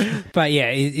 Yeah. But yeah,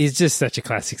 it's just such a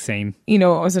classic scene. You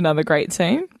know what was another great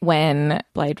scene? When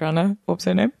Blade Runner, what was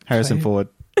her name? Harrison Ford.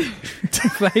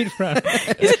 Blade Runner.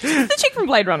 Is it the chick from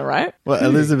Blade Runner, right? What,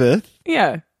 Elizabeth?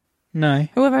 Yeah. No.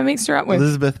 Who have I mixed her up with?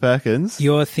 Elizabeth Perkins.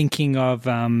 You're thinking of...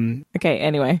 Okay,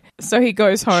 anyway. So he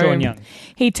goes home. Sean Young.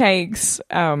 He takes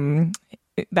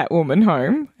that woman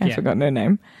home. I've forgotten her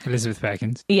name. Elizabeth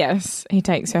Perkins. Yes. He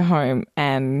takes her home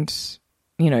and...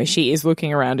 You know, she is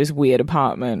looking around his weird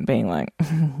apartment being like,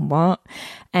 what?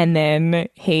 And then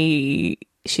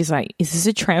she's like, is this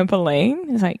a trampoline?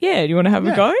 He's like, yeah, do you want to have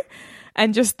a go?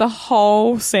 And just the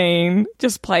whole scene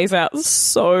just plays out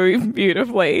so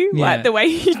beautifully. Yeah. Like the way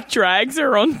he drags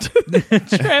her onto the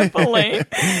trampoline.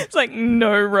 It's like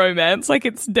no romance. Like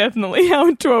it's definitely how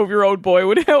a 12-year-old boy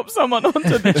would help someone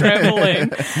onto the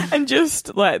trampoline. And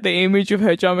just like the image of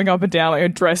her jumping up and down, like her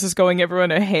dress is going everywhere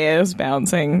and her hair's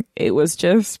bouncing. It was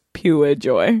just pure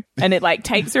joy. And it like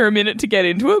takes her a minute to get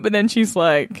into it, but then she's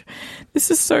like,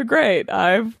 this is so great.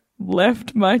 I've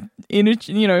left my inner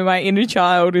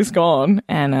child is gone,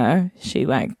 and she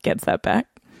like gets that back.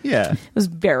 Yeah, it was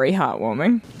very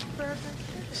heartwarming.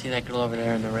 See that girl over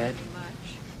there in the red?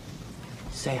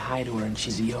 Say hi to her and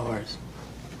she's yours.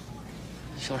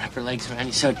 She'll wrap her legs around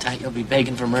you so tight you'll be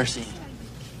begging for mercy.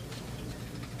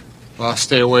 Well, I'll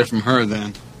stay away from her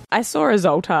then. I saw a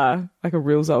Zoltar, like a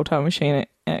real Zoltar machine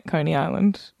at Coney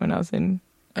Island when I was in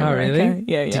America. Oh, really?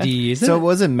 Yeah. Did you use it? So it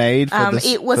wasn't made for this?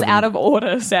 It was out of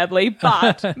order, sadly,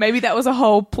 but maybe that was a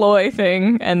whole ploy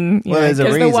thing. And there's a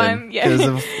reason. Because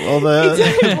of all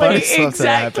the body swaps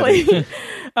that happen.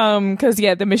 Because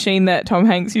the machine that Tom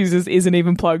Hanks uses isn't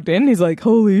even plugged in. He's like,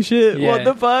 holy shit, what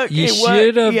the fuck? You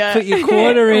should have put your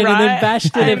quarter in and then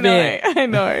bashed it a bit. I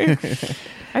know.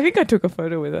 I think I took a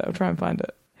photo with it. I'll try and find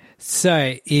it.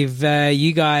 So if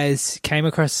you guys came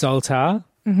across Zoltar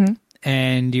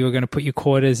and you were going to put your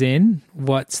quarters in,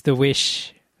 what's the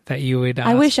wish that you would ask?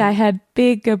 I wish I had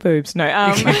bigger boobs. No.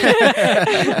 I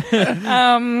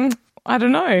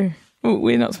don't know.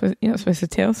 You're not supposed to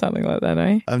tell something like that,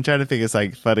 eh? I'm trying to think it's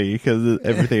like funny because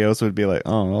everything else would be like,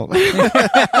 oh.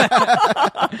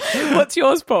 What's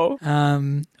yours, Paul?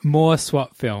 More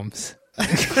SWAT films.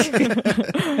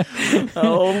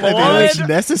 Oh, Lord. I think it's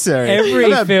necessary. Every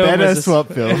What about film better is a swap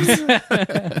films.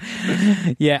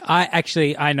 Yeah,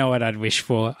 I know what I'd wish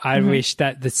for. I'd wish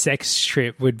that the sex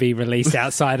strip would be released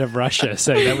outside of Russia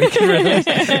so that we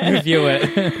can review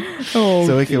it.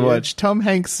 So we can watch Tom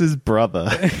Hanks's brother.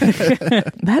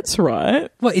 That's right.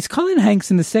 What, is Colin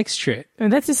Hanks in the sex strip?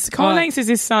 And that's Colin Hanks is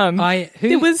his son.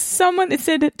 There was someone that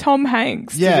said Tom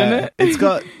Hanks, didn't it? It's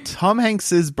got Tom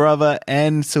Hanks's brother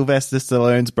and Sylvester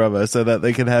Stallone's brother, so that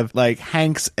they could have like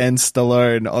Hanks and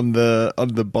Stallone on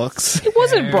the box. It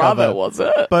wasn't brother, was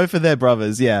it? Both of their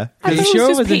brothers, yeah. I thought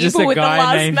it was just people with the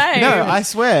last name. No, I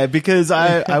swear, because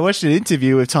I watched an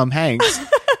interview with Tom Hanks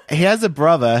he has a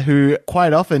brother who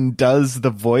quite often does the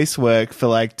voice work for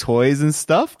like toys and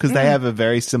stuff because they have a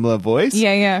very similar voice.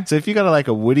 Yeah, yeah. So if you got like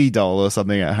a Woody doll or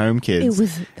something at home,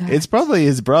 kids, it's probably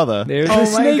his brother. There's a Oh my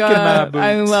snake in my god, boots.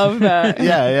 I love that.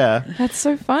 Yeah. That's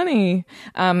so funny.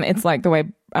 It's like the way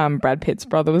Brad Pitt's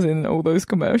brother was in all those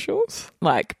commercials.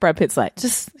 Like Brad Pitt's like,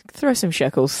 just throw some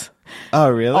shekels. Oh,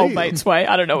 really? Old mate's way.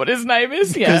 I don't know what his name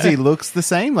is. Yeah. Because he looks the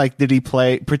same? Like, did he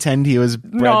pretend he was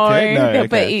Brad Pitt? No, Okay.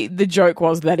 but the joke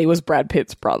was that he was Brad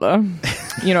Pitt's brother.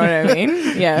 You know what I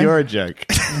mean? Yeah. You're a joke.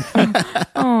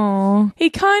 Oh, he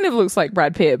kind of looks like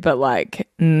Brad Pitt, but like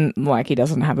he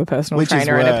doesn't have a personal Which is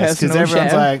trainer and a worse, personal because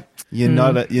everyone's chef. like, you're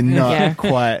not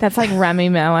quite. That's like Rami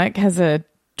Malek has a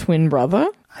twin brother.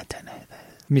 I don't know.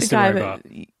 Mr. Robot.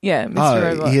 Mr.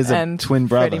 Robot. He has a and twin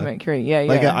brother. Freddie Mercury. Yeah, yeah.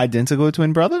 Like an identical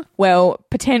twin brother? Well,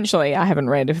 potentially. I haven't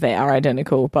read if they are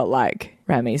identical, but like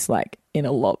Rami's like in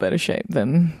a lot better shape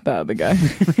than the other guy.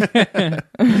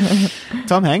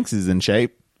 Tom Hanks is in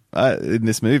shape in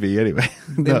this movie, anyway.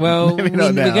 Well, we're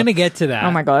going to get to that.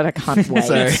 Oh my god, I can't wait.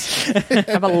 I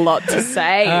have a lot to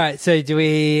say. All right, so do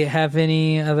we have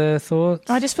any other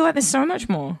thoughts? I just feel like there's so much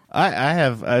more. I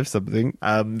have something.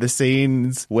 The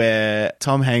scenes where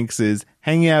Tom Hanks is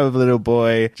hanging out with a little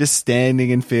boy, just standing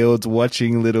in fields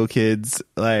watching little kids,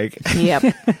 like yep.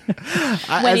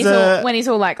 When he's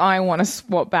all like, I want to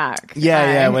swap back.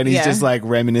 When he's just like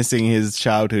reminiscing his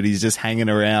childhood, he's just hanging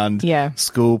around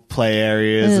school play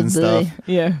areas and stuff.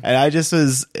 Yeah. And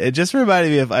it just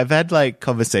reminded me of, I've had like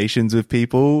conversations with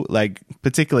people, like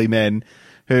particularly men,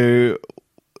 who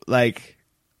like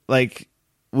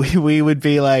we would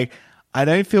be like, I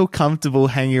don't feel comfortable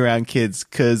hanging around kids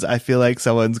because I feel like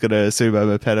someone's going to assume I'm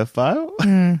a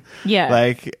pedophile. Yeah.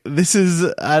 Like, this is,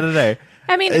 I don't know.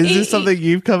 I mean, is this something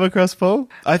you've come across, Paul?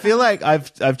 I feel like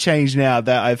I've changed now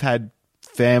that I've had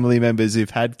family members who've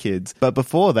had kids. But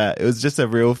before that, it was just a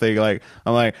real thing. Like,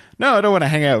 I'm like, no, I don't want to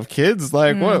hang out with kids.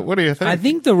 Like, what do you think? I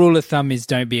think the rule of thumb is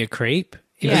don't be a creep.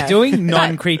 If you're doing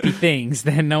non-creepy things,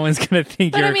 then no one's going to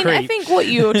think you're a creep. I think what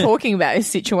you're talking about is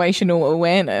situational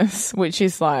awareness, which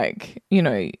is like,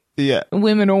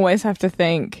 women always have to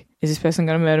think, is this person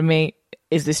going to murder me?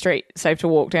 Is this street safe to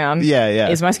walk down? Yeah.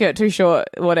 Is my skirt too short?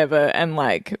 Whatever. And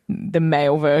like the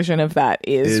male version of that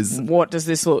is what does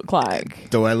this look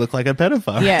like? Do I look like a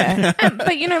pedophile? Yeah. But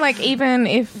like even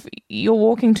if you're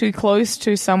walking too close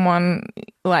to someone,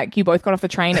 like you both got off the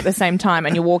train at the same time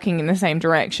and you're walking in the same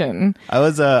direction. I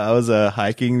was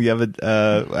hiking the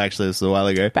other actually this was a while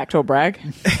ago. Backdoor brag.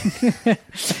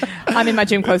 I'm in my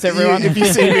gym clothes, everyone. If you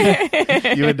see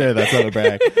me, you would know that's not a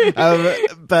brag.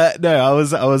 But no, I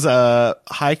was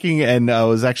hiking and I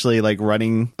was actually like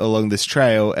running along this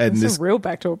trail and That's a real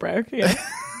backdoor brag, yeah.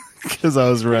 Because I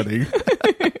was running.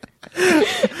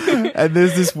 And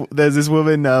there's this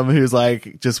woman who's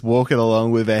like just walking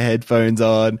along with her headphones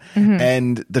on,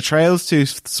 and the trail's too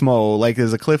small. Like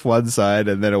there's a cliff one side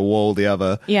and then a wall the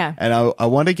other. Yeah. And I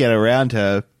want to get around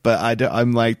her, but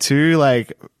I'm like too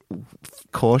like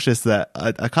cautious that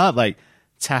I can't like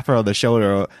tap her on the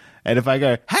shoulder. And if I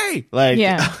go, hey, like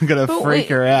I'm gonna freak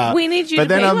her out. We need you but to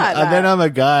then be I'm, like that. And then I'm a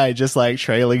guy just like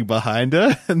trailing behind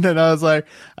her, and then I was like,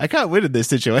 I can't win in this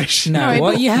situation. No,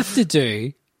 what you have to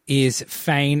do is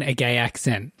feign a gay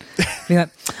accent. Be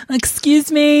like,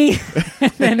 excuse me,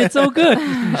 and then it's all good.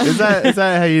 Is that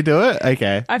how you do it?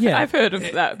 Okay. I've heard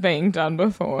of that being done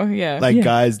before. Yeah, like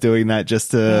guys doing that just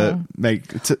to make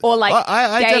or like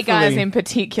I gay guys definitely- in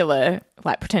particular,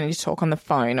 like pretending to talk on the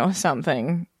phone or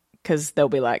something, because they'll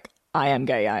be like, I am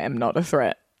gay, I am not a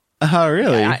threat. Oh,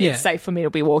 really? Yeah, it's safe for me to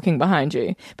be walking behind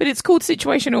you. But it's called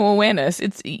situational awareness.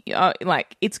 It's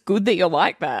like it's good that you're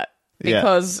like that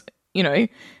because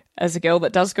as a girl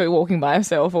that does go walking by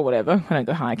herself or whatever, I don't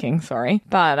go hiking, sorry,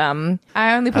 but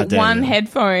I only put one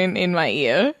headphone in my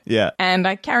ear. Yeah, and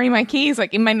I carry my keys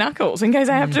like in my knuckles in case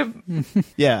I have to.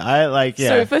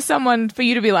 So for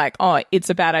you to be like, oh, it's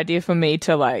a bad idea for me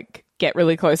to like get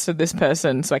really close to this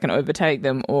person so I can overtake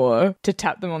them or to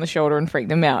tap them on the shoulder and freak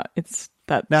them out. That's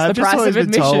now, the I've just price always of been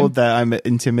admission. told that I'm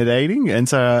intimidating, and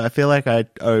so I feel like I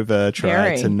try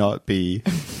Very. to not be.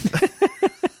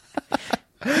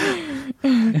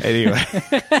 Anyway.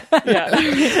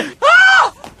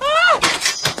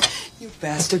 You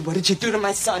bastard, what did you do to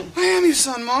my son? I am your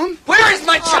son, Mom. Where is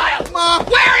my child? Mom.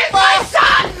 Where is my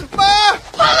son? Mom.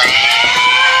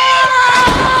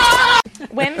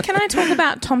 When can I talk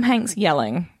about Tom Hanks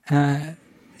yelling?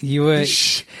 You were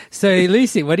so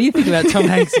Lucy. What do you think about Tom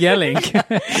Hanks yelling?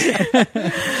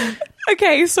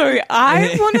 Okay, so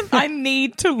I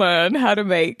need to learn how to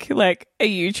make like a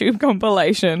YouTube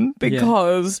compilation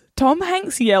because Tom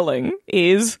Hanks yelling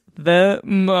is the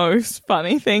most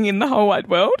funny thing in the whole wide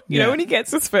world. You know when he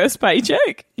gets his first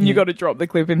paycheck? And you got to drop the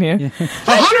clip in here.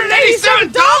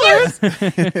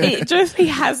 $187! He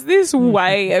has this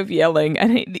way of yelling,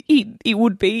 and it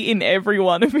would be in every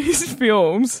one of his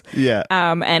films. Yeah.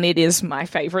 And it is my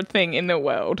favorite thing in the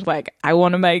world. Like, I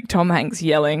want to make Tom Hanks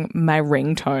yelling my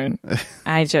ringtone.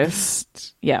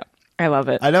 I love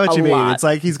it. I know what you mean. lot. It's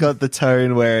like he's got the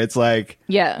tone where it's like,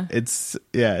 Yeah. it's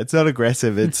not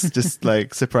aggressive. It's just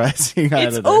like surprising. I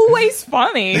It's don't know. always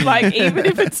funny. Like, even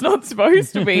if it's not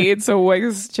supposed to be, it's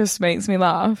always just makes me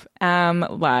laugh.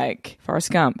 Like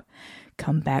Forrest Gump.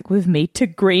 Come back with me to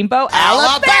Greenbow,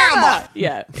 Alabama.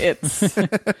 Yeah, it's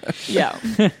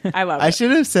I love it. I should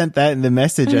have sent that in the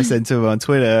message I sent to him on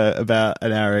Twitter about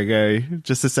an hour ago,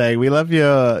 just to say we love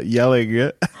your yelling.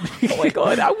 Oh my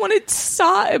god, I want to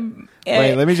start.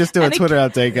 Wait, let me just do a Twitter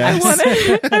update, guys.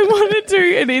 I want to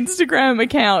do an Instagram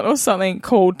account or something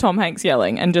called Tom Hanks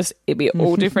yelling, and just it'd be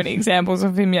all different examples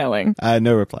of him yelling.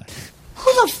 No reply.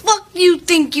 Who the fuck do you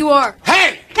think you are?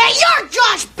 Hey! Hey, you're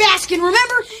Josh Baskin,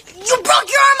 remember? You broke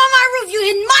your arm on my roof. You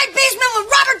hid in my basement when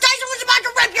Robert Tyson was about to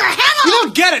rip your head off. You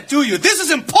don't get it, do you? This is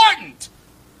important.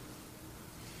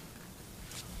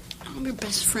 I'm your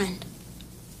best friend.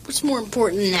 What's more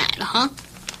important than that, huh?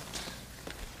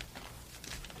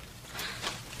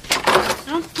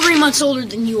 I'm 3 months older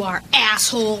than you are,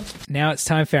 asshole. Now it's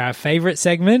time for our favourite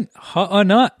segment, Hot or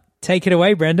Not. Take it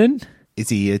away, Brendan. Is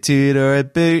he a toot or a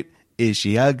boot? Is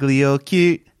she ugly or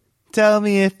cute? Tell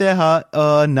me if they're hot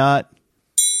or not.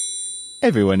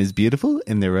 Everyone is beautiful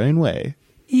in their own way.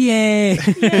 Yay.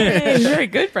 Yay. Very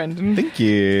good, Brendan. Thank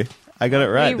you. I got it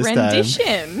right this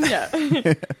rendition. Yeah.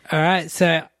 All right,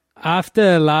 so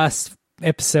after last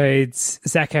episode's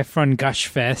Zac Efron Gush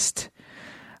Fest,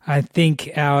 I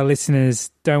think our listeners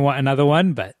don't want another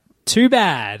one, but too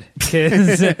bad.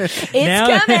 Because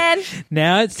it's coming.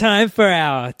 Now it's time for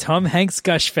our Tom Hanks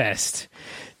Gush Fest.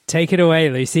 Take it away,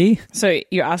 Lucy. So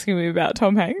you're asking me about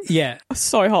Tom Hanks? Yeah.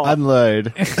 So hot.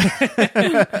 Unload. With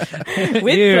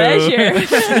pleasure.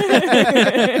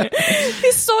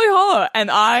 He's so hot. And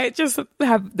I just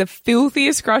have the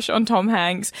filthiest crush on Tom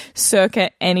Hanks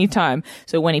circa any time.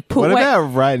 So when he put What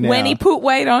about right now? When he put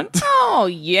weight on, oh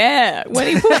yeah. When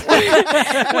he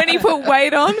put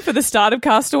weight on for the start of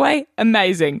Castaway,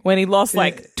 amazing. When he lost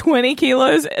like 20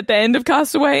 kilos at the end of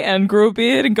Castaway and grew a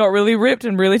beard and got really ripped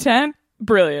and really tan,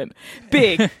 brilliant.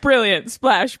 Big, brilliant,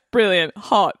 splash, brilliant,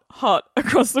 hot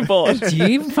across the board. Do you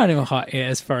even find him hot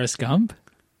as Forrest Gump?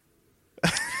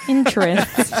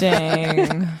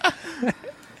 Interesting.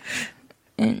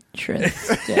 I'm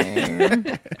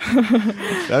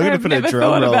going to put a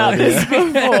drum roll about in this here.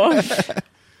 before.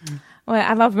 Well,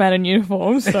 I love men in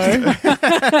uniform, so.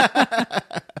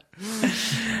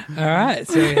 All right,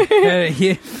 so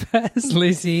here first,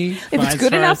 Lucy. If it's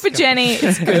good enough for Jenny,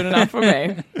 it's good enough for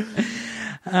me.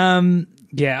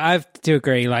 Yeah, I have to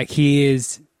agree. Like he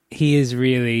is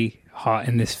really hot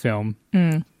in this film.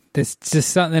 There's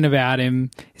just something about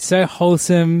him. So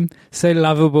wholesome, so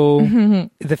lovable.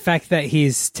 The fact that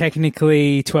he's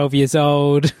technically 12 years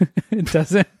old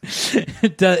doesn't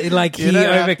like You he don't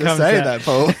have to overcomes say that. that,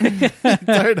 Paul. You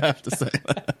don't have to say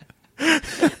that.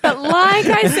 But like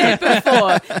I said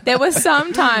before, there were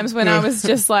some times when I was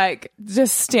just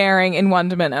staring in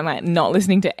wonderment and like not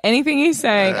listening to anything he's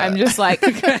saying. I'm just like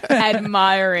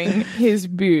admiring his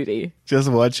beauty. Just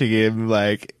watching him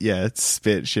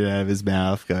spit shit out of his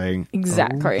mouth going.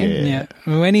 Exactly. Oh, yeah.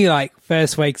 Yeah, when he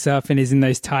first wakes up and is in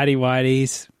those tidy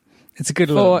whities, it's a good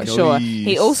look. For sure.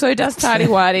 He also does tidy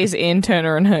whities in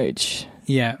Turner and Hooch.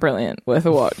 Yeah, brilliant, worth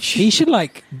a watch. He should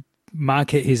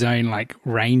market his own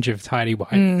range of tidy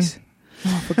whities.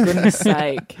 Oh, for goodness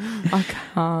sake. I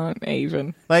can't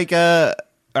even. All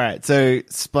right, so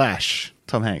Splash,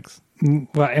 Tom Hanks.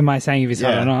 What am I saying if he's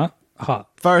hot or not? Hot.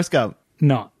 Forrest Gump.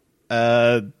 Not.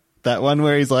 That one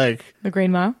where he's The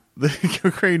Green Mile?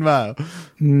 the Green Mile.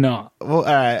 Not. Well, all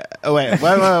right. Oh, wait.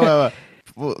 Well,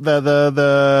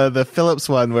 the Phillips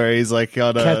one where he's on a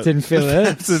Captain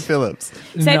Phillips. Captain Phillips.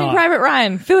 Saving Private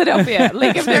Ryan, Philadelphia,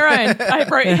 League of Their Own. I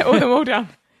wrote them all down.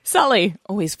 Sully.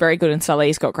 Oh, he's very good in Sully.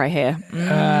 He's got grey hair.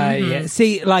 Yeah.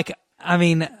 See,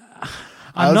 I'm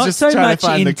not just so trying much to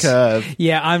find the into. curve.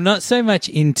 Yeah, I'm not so much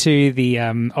into the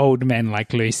old men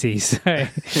like Lucy. So. But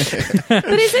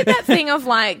is it that thing of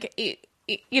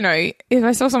if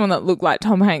I saw someone that looked like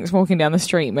Tom Hanks walking down the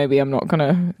street, maybe I'm not going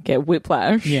to get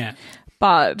whiplash. Yeah.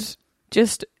 But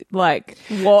just what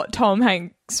Tom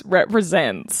Hanks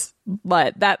represents,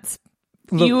 that's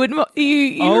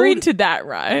You're into that,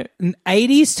 right?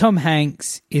 80s Tom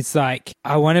Hanks is like,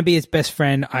 I want to be his best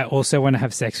friend. I also want to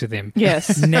have sex with him.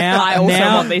 Yes. Now I also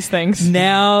want these things.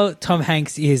 Now Tom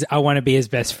Hanks is, I want to be his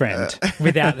best friend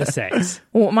without the sex.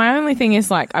 Well, my only thing is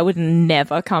like, I would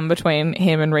never come between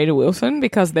him and Rita Wilson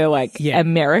because they're like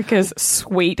America's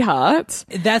sweethearts.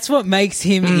 That's what makes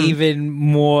him even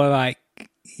more like,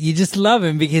 you just love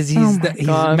him because he's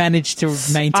managed to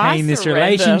maintain this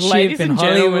relationship in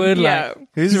Hollywood. Yeah.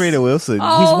 Who's Rita Wilson? His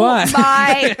wife. Oh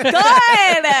my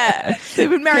God. They've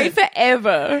been married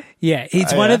forever. Yeah,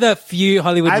 it's one of the few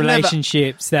Hollywood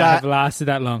relationships that have lasted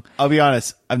that long. I'll be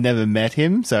honest, I've never met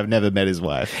him, so I've never met his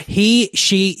wife.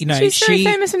 She's very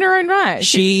famous in her own right.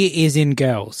 She is in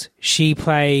Girls. She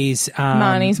plays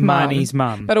Marnie's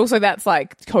mum. But also that's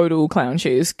like total clown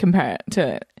shoes compared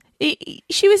to...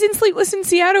 She was in Sleepless in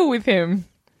Seattle with him,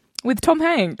 with Tom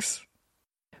Hanks.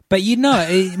 But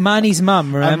Marnie's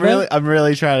mum, remember? I'm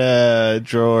really trying to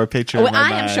draw a picture in my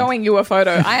mind. I am showing you a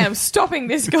photo. I am stopping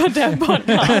this goddamn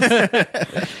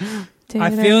podcast. I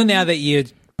feel now that you're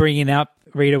bringing up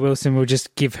Rita Wilson, we'll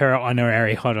just give her an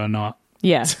honorary hot or not.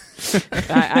 Yeah.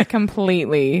 I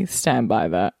completely stand by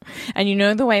that. And you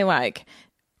know the way, like,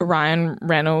 Ryan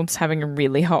Reynolds having a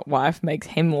really hot wife makes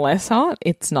him less hot?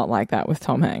 It's not like that with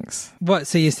Tom Hanks. What?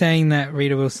 So you're saying that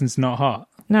Rita Wilson's not hot?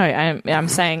 No, I'm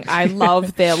saying I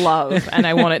love their love and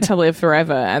I want it to live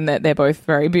forever and that they're both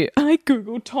very beautiful. I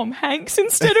Googled Tom Hanks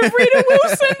instead of Rita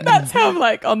Wilson. That's how,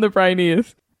 like, on the brain he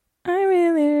is. I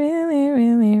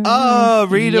really. Oh,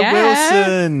 Rita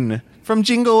Wilson. From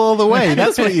Jingle All the Way.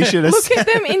 That's what you should have said. Look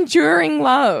at them enduring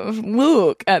love.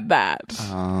 Look at that.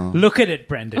 Oh. Look at it,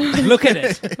 Brendan. Look at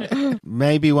it.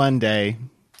 Maybe one day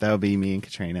that'll be me and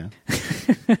Katrina.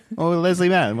 Or Leslie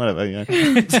Mann, whatever.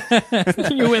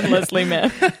 You and Leslie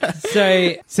Mann.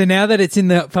 So now that it's in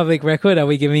the public record, are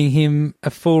we giving him a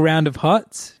full round of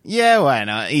hots? Yeah, why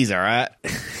not? He's all right.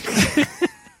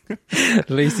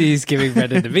 Lucy's giving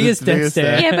Brendan the biggest death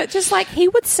stare. Yeah, but just like he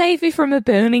would save you from a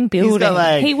burning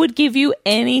building. He would give you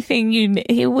anything you need.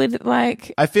 He would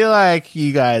like. I feel like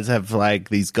you guys have like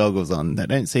these goggles on that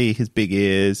don't see his big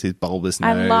ears, his bulbous nose.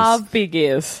 I love big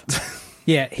ears.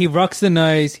 Yeah, he rocks the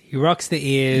nose, he rocks the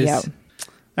ears. Yep.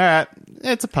 All right,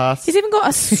 it's a pass. He's even got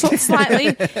a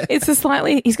slightly.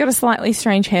 He's got a slightly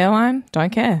strange hairline.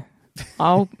 Don't care.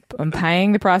 I'm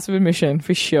paying the price of admission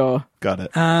for sure. Got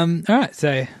it. All right,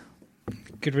 so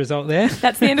good result there.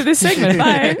 That's the end of this segment.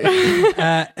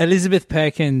 Bye. Elizabeth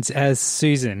Perkins as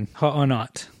Susan, hot or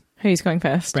not? Who's going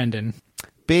first? Brendan.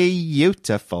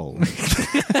 Beautiful. You'll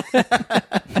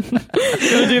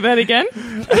do that again?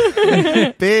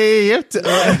 Beautiful.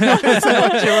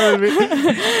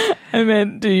 I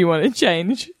mean, do you want to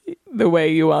change the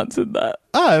way you answered that?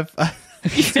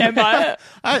 You stand by it?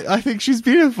 I think she's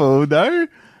beautiful, no?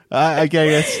 I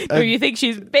guess. Do you think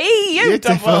she's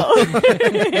beautiful?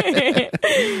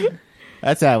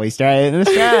 That's how we started in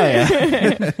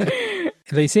Australia.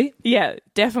 Lucy? Yeah,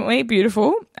 definitely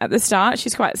beautiful. At the start,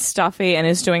 she's quite stuffy and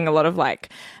is doing a lot of like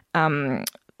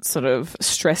sort of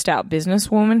stressed out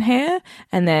businesswoman hair.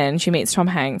 And then she meets Tom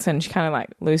Hanks and she kind of like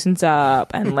loosens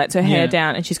up and lets her hair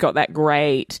down. And she's got that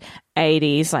great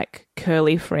 80s like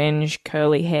curly fringe,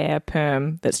 curly hair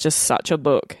perm. That's just such a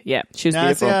look. Yeah, she's beautiful.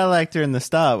 That's how I liked her in the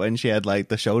start when she had like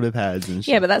the shoulder pads and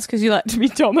shit. Yeah, but that's because you like to be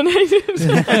dominated.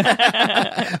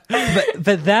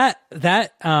 but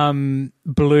that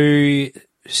blue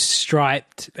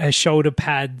striped shoulder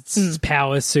pads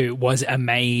power suit was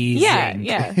amazing.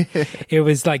 Yeah. It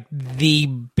was like the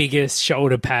biggest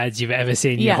shoulder pads you've ever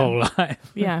seen in your whole life.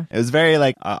 Yeah. It was very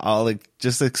like, I'll like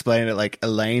just explain it like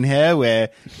Elaine hair,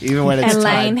 where even when it's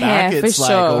tied back, it's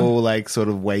like all like sort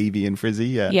of wavy and frizzy.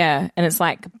 Yeah, and it's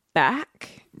like back.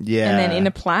 Yeah. And then in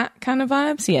a plait kind of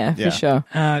vibes. Yeah, for sure.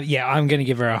 I'm going to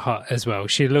give her a hot as well.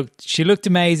 She looked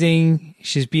amazing.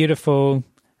 She's beautiful.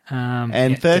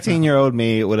 And 13-year-old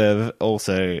me would have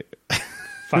also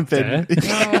fucked her.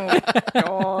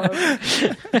 Oh,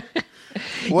 God.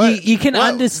 You can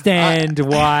understand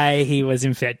why he was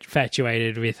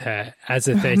infatuated with her as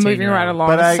a 13-year-old. Moving right along,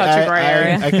 but such a grey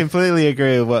area. I completely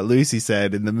agree with what Lucy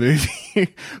said in the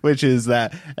movie, which is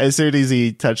that as soon as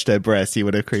he touched her breast, he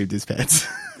would have creamed his pants.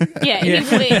 Yeah,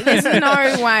 there's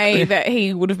no way that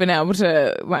he would have been able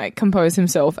to like compose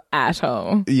himself at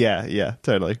all. Yeah,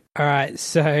 totally. All right,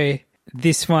 so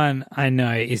this one I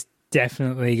know is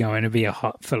definitely going to be a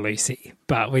hot for Lucy,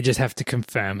 but we just have to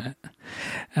confirm it.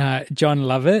 John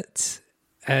Lovett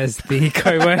as the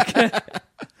co-worker.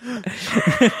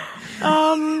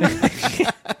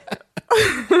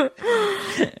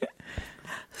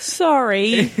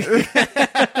 Sorry.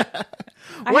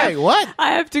 Wait, what?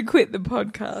 I have to quit the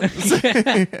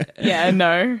podcast. Yeah,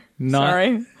 no. Not-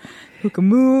 Sorry. Who can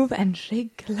move and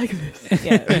shake like this.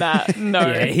 Yeah, no.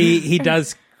 Yeah, he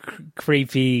does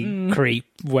creep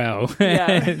well.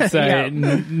 Yeah. So Yep.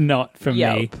 not from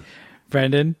me.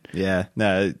 Brendan? Yeah,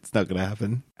 no, it's not going to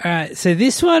happen. All right, so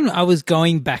this one I was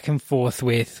going back and forth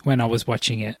with when I was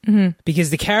watching it because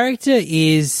the character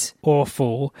is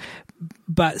awful,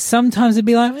 but sometimes it'd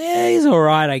be like, he's all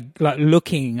right,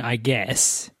 looking, I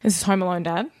guess. This is Home Alone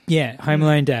Dad? Yeah, Home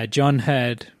Alone Dad, John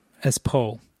Hurd as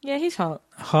Paul. Yeah, he's hot.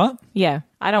 Hot? Yeah.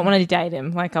 I don't want to date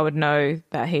him. Like, I would know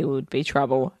that he would be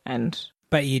trouble and...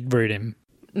 But you'd root him.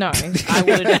 No, I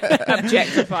would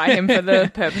objectify him for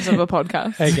the purpose of a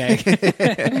podcast.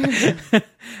 Okay.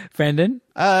 Brendan?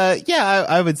 Yeah,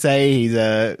 I would say he's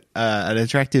an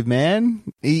attractive man.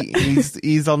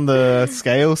 He's on the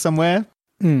scale somewhere.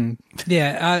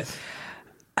 Yeah,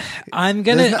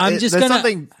 There's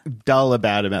something dull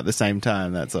about him at the same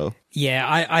time, that's all. Yeah,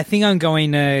 I think I'm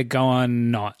going to go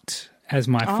on not as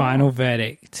my final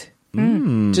verdict.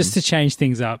 Just to change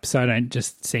things up so I don't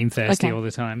just seem thirsty all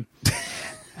the time.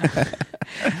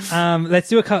 Let's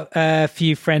do a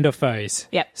few friend or foes.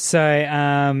 Yep.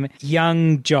 So,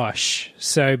 young Josh.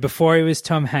 So before he was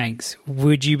Tom Hanks,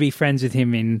 would you be friends with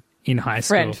him in high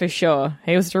school? Friend, for sure.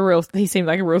 He seemed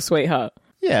like a real sweetheart.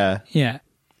 Yeah. Yeah.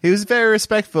 He was very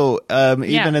respectful,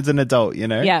 even as an adult, you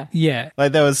know? Yeah. Yeah.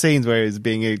 Like, there were scenes where he was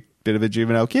being a bit of a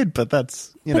juvenile kid, but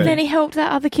that's, you know. But then he helped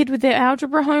that other kid with their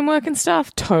algebra homework and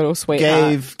stuff. Total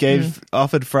sweetheart.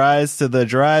 Offered fries to the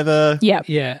driver. Yep.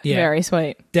 Yeah. Very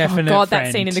sweet. Definite God, friend.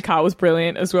 that scene in the car was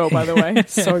brilliant as well, by the way.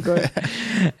 So good.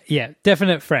 Yeah,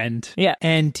 definite friend. Yeah.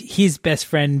 And his best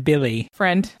friend, Billy.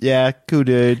 Friend. Yeah, cool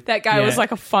dude. That guy was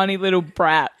like a funny little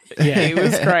brat. Yeah. He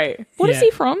was great. What is he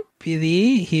from?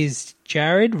 Billy, he's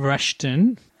Jared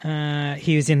Rushton.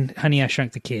 He was in Honey, I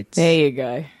Shrunk the Kids. There you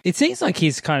go. It seems like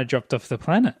he's kind of dropped off the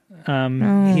planet.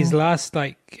 His last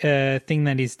thing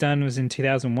that he's done was in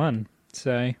 2001.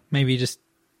 So maybe he just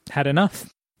had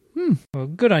enough. Well,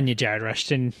 good on you, Jared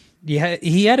Rushton. He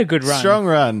had a good run. Strong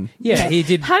run. Yeah, he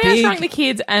did Honey, I Shrunk the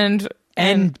Kids and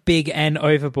Big and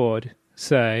Overboard.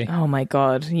 So oh my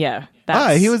God, yeah.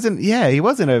 He wasn't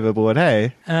Overboard,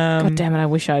 hey? God damn it, I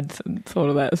wish I'd thought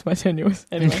of that as my tenuous.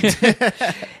 Anyway.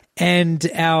 And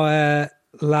our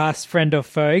last friend or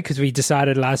foe, because we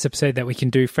decided last episode that we can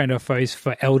do friend or foes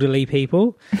for elderly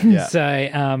people. Yeah. So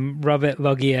Robert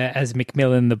Loggia as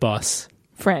Macmillan the boss.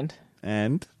 Friend.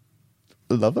 And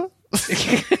lover?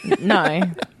 No.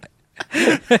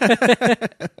 Yeah.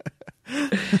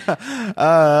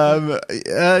 I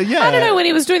don't know, when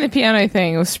he was doing the piano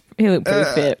thing, he looked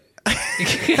pretty fit.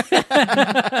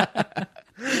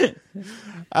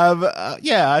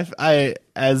 I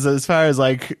as far as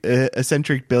like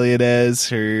eccentric billionaires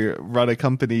who run a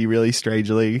company really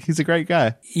strangely, he's a great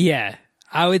guy. Yeah.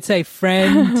 I would say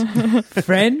friend,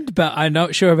 but I'm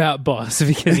not sure about boss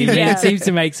because he seems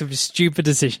to make some stupid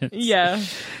decisions. Yeah.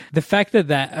 The fact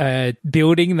that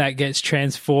building that gets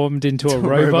transformed into a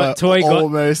robot toy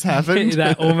almost happened.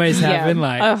 That almost happened.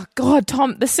 Like, oh God,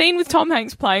 the scene with Tom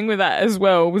Hanks playing with that as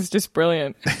well was just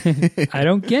brilliant. I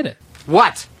don't get it.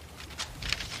 What?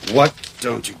 What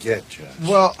don't you get, Josh?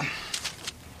 Well,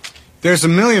 there's a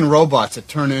million robots that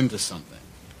turn into something.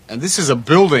 And this is a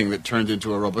building that turned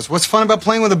into a robot. So what's fun about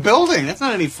playing with a building? That's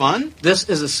not any fun. This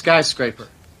is a skyscraper.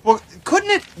 Well, couldn't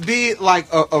it be like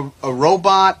a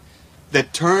robot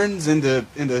that turns into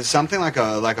something like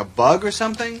a bug or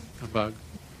something? A bug?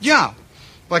 Yeah.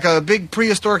 Like a big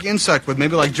prehistoric insect with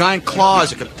maybe like giant claws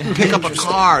that could pick up a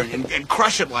car and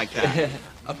crush it like that.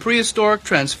 A prehistoric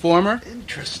transformer?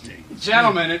 Interesting.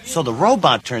 Gentlemen, So the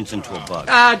robot turns into a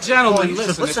bug. Gentlemen,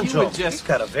 Listen to him. You've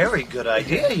got a very good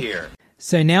idea here.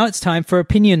 So now it's time for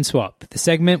Opinion Swap, the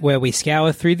segment where we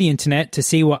scour through the internet to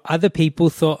see what other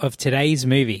people thought of today's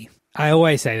movie. I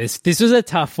always say this. This was a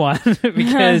tough one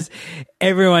because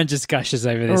everyone just gushes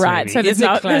over this movie. Right, so there's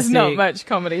not much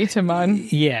comedy to mine.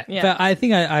 Yeah, but I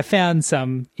think I found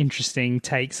some interesting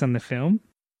takes on the film.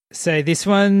 So this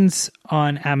one's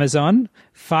on Amazon,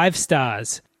 5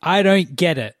 stars. I don't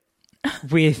get it,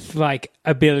 with like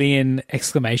a billion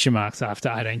exclamation marks after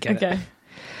I don't get it.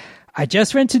 I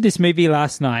just rented this movie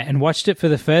last night and watched it for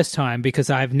the first time because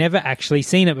I've never actually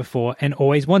seen it before and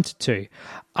always wanted to.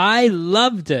 I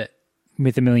loved it,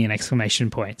 with a million exclamation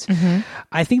points.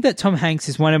 I think that Tom Hanks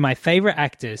is one of my favorite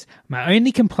actors. My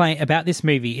only complaint about this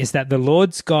movie is that the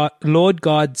Lord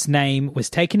God's name was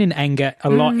taken in anger a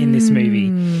lot in this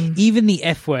movie. Even the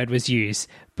F word was used,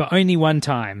 but only one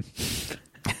time.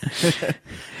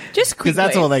 Just quickly. Because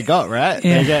that's all they got, right?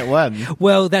 Yeah. They get one.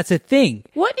 Well, that's a thing.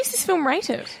 What is this film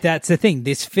rated? That's the thing.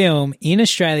 This film in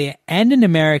Australia and in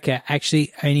America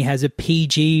actually only has a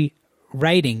PG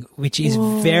rating, which is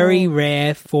very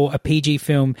rare for a PG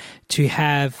film to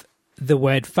have the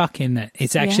word fuck in it.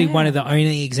 It's actually one of the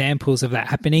only examples of that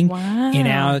happening in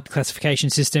our classification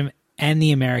system and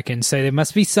the American. So there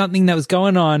must be something that was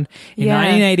going on in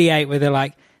 1988 where they're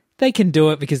like, they can do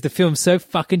it because the film's so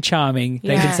fucking charming.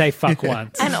 They can say fuck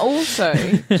once. And also,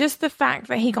 just the fact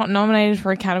that he got nominated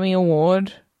for Academy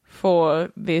Award for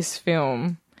this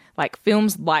film. Like,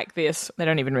 films like this, they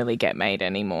don't even really get made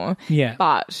anymore. Yeah.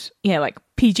 But, like,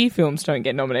 PG films don't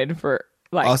get nominated for,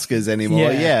 like... Oscars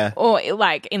anymore, yeah. Or,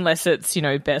 like, unless it's,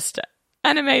 best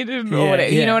animated or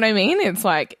whatever. You know what I mean? It's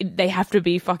like, they have to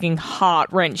be fucking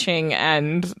heart-wrenching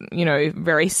and,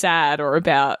 very sad or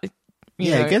about...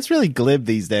 It gets really glib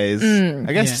these days.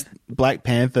 I guess Black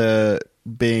Panther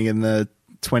being in the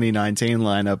 2019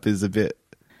 lineup is a bit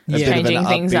changing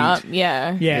things up.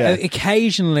 Yeah.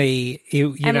 Occasionally,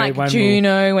 and like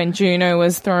Juno, when Juno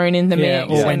was thrown in the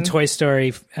mix, or when Toy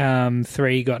Story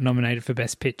 3 got nominated for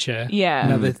Best Picture.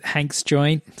 Another Hanks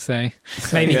joint. So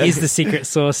maybe he's the secret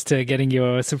sauce to getting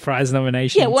your surprise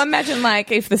nomination. Yeah, well, imagine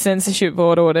like if the censorship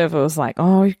board or whatever was like,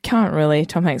 "Oh, you can't really."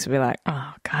 Tom Hanks would be like,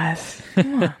 "Oh, guys,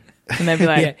 come on." And they'd be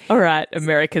like, all right,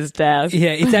 America's dad. Yeah,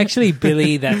 it's actually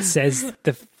Billy that says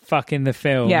the fuck in the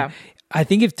film. Yeah. I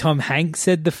think if Tom Hanks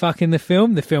said the fuck in the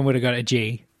film would have got a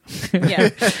G. Yeah.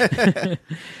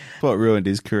 What ruined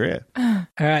his career. All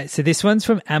right, so this one's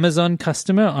from Amazon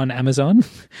customer on Amazon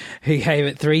who gave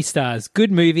it 3 stars.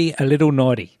 Good movie, a little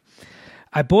naughty.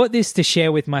 I bought this to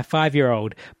share with my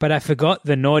 5-year-old, but I forgot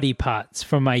the naughty parts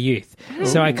from my youth,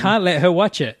 so I can't let her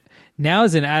watch it. Now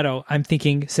as an adult, I'm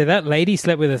thinking, so that lady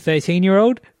slept with a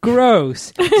 13-year-old?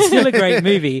 Gross. Still a great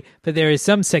movie, but there is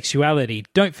some sexuality.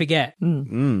 Don't forget.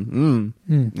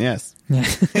 Yes.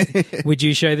 Would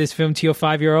you show this film to your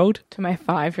 5-year-old? To my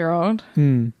 5-year-old?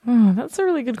 Oh, that's a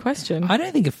really good question. I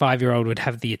don't think a 5-year-old would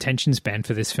have the attention span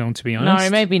for this film, to be honest. No,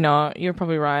 maybe not. You're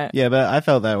probably right. Yeah, but I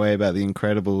felt that way about The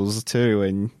Incredibles too,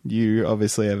 and you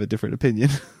obviously have a different opinion.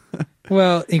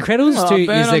 Well, Incredibles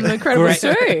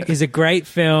 2 is a great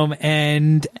film,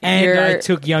 and I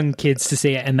took young kids to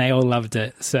see it, and they all loved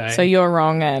it. So you're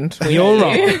wrong, and you're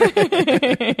wrong.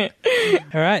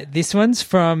 All right, this one's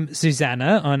from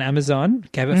Susanna on Amazon.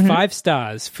 Gave it 5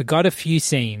 stars. Forgot a few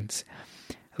scenes.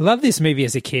 Love this movie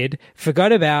as a kid.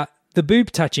 Forgot about the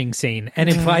boob touching scene and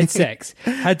implied sex.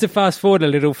 Had to fast forward a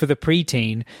little for the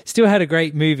preteen. Still had a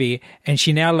great movie, and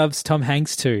she now loves Tom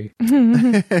Hanks too.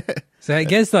 So I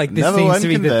guess like this seems to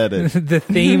be the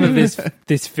theme of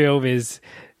this film is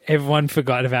everyone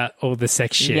forgot about all the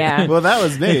sex shit. Yeah. Well, that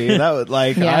was me.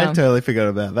 I totally forgot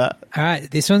about that. All right,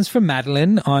 this one's from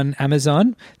Madeline on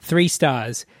Amazon. 3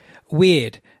 stars.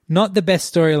 Weird. Not the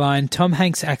best storyline. Tom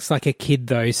Hanks acts like a kid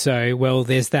though, so well,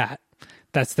 there's that.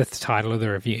 That's the title of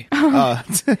the review.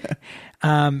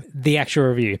 The actual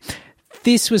review.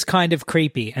 This was kind of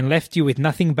creepy and left you with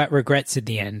nothing but regrets at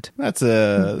the end. That's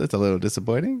a little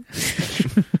disappointing.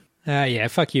 Yeah,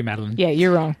 fuck you, Madeline. Yeah,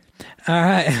 you're wrong. All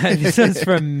right, this one's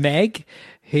from Meg,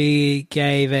 who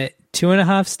gave it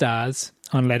 2.5 stars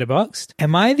on Letterboxd.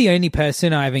 Am I the only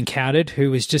person I've encountered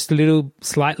who was just a little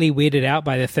slightly weirded out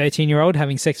by the 13-year-old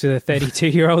having sex with a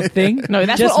 32-year-old thing? No,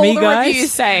 that's just what all me, the guys?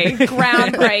 reviews say.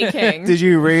 Groundbreaking. Did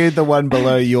you read the one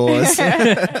below yours?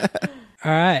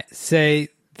 All right, so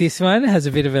this one has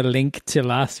a bit of a link to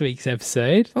last week's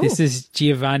episode. Ooh. This is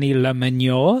Giovanni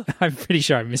Lamagnon. I'm pretty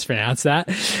sure I mispronounced that.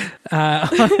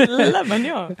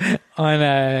 Lamagnon. On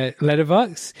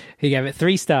Letterboxd. He gave it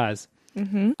 3 stars.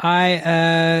 Mm-hmm.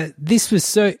 I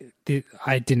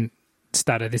didn't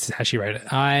stutter. This is how she wrote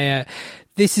it.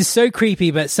 This is so creepy,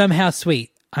 but somehow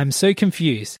sweet. I'm so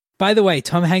confused. By the way,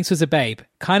 Tom Hanks was a babe.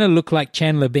 Kind of looked like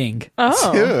Chandler Bing.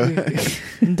 Oh.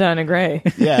 Don't agree.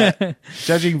 Yeah.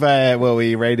 Judging by what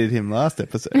we rated him last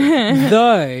episode.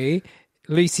 Though,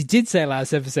 Lucy did say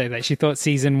last episode that she thought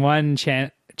season 1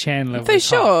 Chandler For was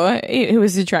sure, hot. he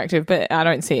was attractive, but I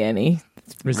don't see any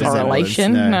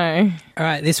correlation. No. All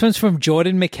right, this one's from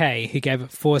Jordan McKay, who gave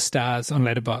it 4 stars on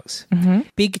Letterboxd. Mm-hmm.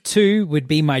 Big 2 would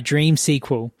be my dream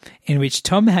sequel, in which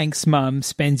Tom Hanks' mum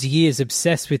spends years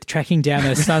obsessed with tracking down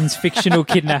her son's fictional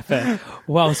kidnapper,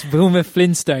 whilst Wilma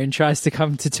Flintstone tries to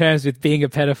come to terms with being a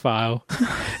pedophile.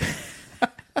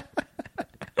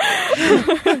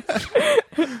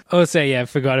 Also, yeah,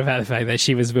 forgot about the fact that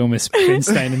she was Wilma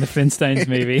Flintstone in the Flintstones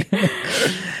movie.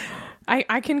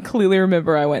 I can clearly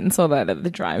remember I went and saw that at the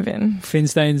drive-in.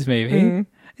 Flintstones movie.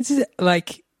 It's just,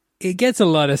 like, it gets a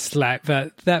lot of slack,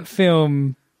 but that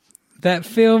film That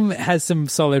film has some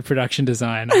solid production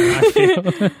design, I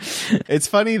feel. It's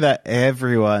funny that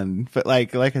everyone, but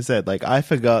like I said, like I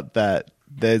forgot that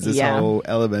there's this whole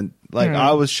element. Like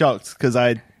I was shocked because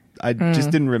I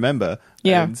just didn't remember.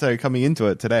 Yeah. And so coming into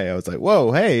it today, I was like,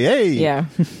 whoa, hey. Yeah.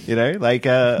 You know, like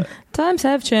times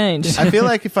have changed. I feel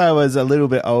like if I was a little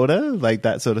bit older, like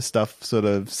that sort of stuff sort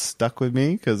of stuck with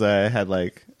me because I had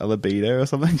like a libido or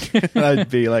something. I'd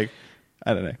be like,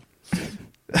 I don't know.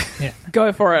 Yeah.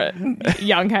 Go for it.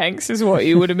 Young Hanks is what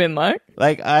you would have been like.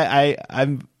 Like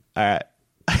I'm all right.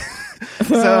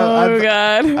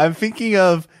 God. I'm thinking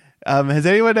of has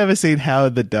anyone ever seen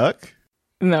Howard the Duck?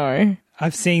 No.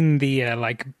 I've seen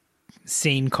the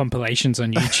scene compilations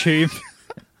on YouTube.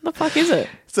 The fuck is it?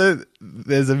 So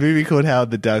there's a movie called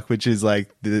Howard the Duck, which is like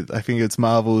I think it's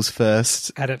Marvel's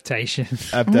first adaptation,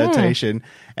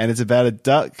 and it's about a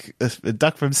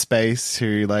duck from space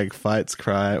who like fights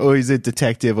crime, or he's a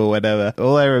detective or whatever.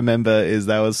 All I remember is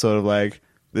that was sort of like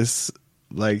this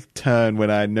like turn when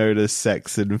I noticed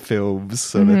sex in films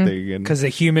sort of thing, and because a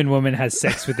human woman has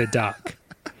sex with a duck.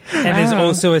 And there's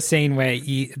also a scene where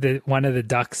one of the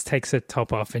ducks takes her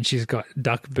top off and she's got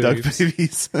duck boobs. Duck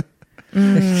boobies.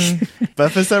 But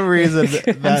for some reason,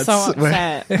 that's I'm so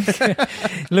upset.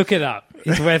 Look it up.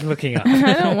 It's worth looking up.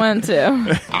 I don't want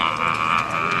to.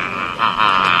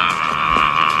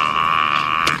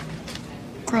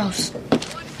 Gross.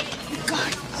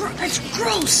 God, that's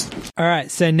gross. All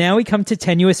right, so now we come to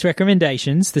Tenuous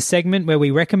Recommendations, the segment where we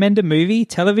recommend a movie,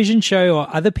 television show, or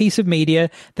other piece of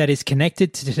media that is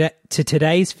connected to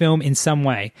today's film in some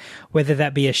way, whether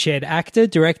that be a shared actor,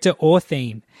 director, or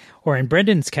theme. Or in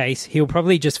Brendan's case, he'll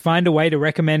probably just find a way to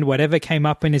recommend whatever came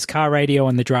up in his car radio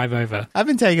on the drive over. I've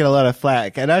been taking a lot of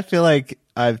flack, and I feel like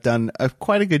I've done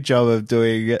quite a good job of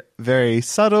doing very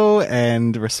subtle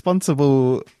and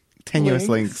responsible tenuous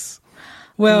links.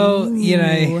 Well, you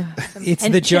know, it's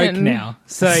the joke now,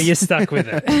 so you're stuck with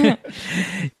it.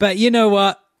 But you know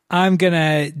what? I'm going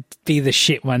to be the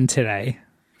shit one today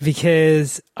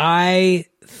because I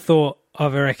thought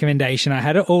of a recommendation. I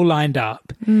had it all lined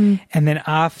up. And then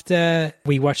after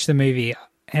we watched the movie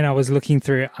and I was looking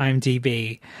through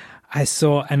IMDb, I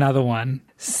saw another one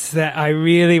that I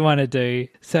really want to do.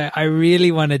 So I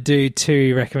really want to do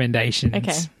 2 recommendations.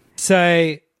 Okay.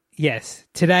 So... yes,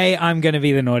 today I'm going to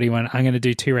be the naughty one. I'm going to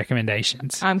do 2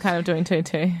 recommendations. I'm kind of doing 2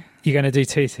 too. You're going to do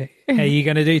 2 too? Are you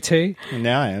going to do 2?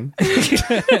 Now I am.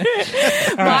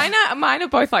 Mine are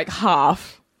both like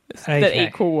half the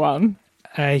equal one.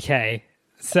 Okay.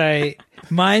 So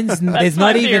mine's there's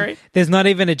not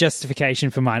even a justification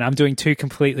for mine. I'm doing 2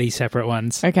 completely separate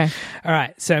ones. Okay. All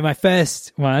right. So my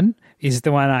first one is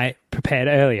the one I prepared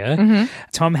earlier.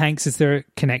 Tom Hanks is the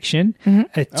connection.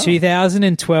 A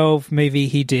 2012 movie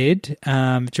he did,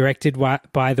 directed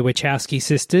by the Wachowski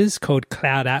sisters, called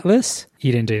Cloud Atlas.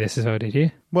 You didn't do this as well, did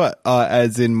you? What?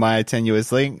 As in my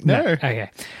tenuous link? No. Okay.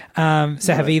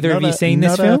 So have either of you seen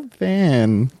this film? Not a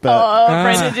fan. But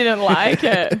Brendan didn't like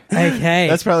it. Okay.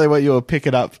 That's probably what you're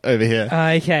picking up over here.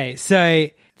 Okay. So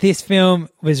this film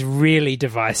was really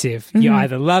divisive. You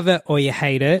either love it or you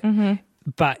hate it.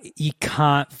 But you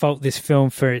can't fault this film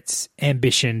for its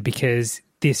ambition because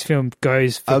this film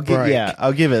goes for broke.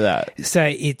 I'll give it that. So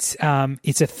it's a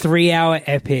 3-hour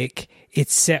epic.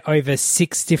 It's set over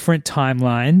 6 different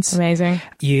timelines. Amazing.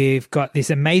 You've got this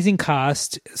amazing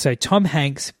cast. So Tom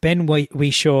Hanks, Ben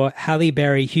Whishaw, Halle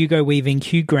Berry, Hugo Weaving,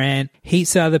 Hugh Grant,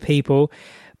 heaps of other people.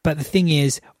 But the thing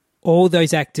is, all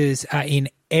those actors are in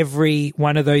every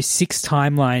one of those 6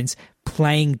 timelines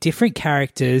playing different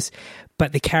characters,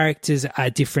 but the characters are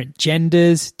different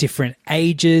genders, different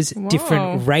ages,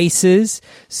 different races.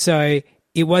 So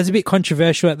it was a bit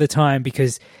controversial at the time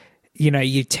because, you know,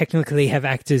 you technically have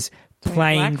actors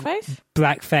playing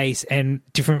blackface and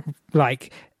different,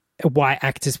 like, white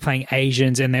actors playing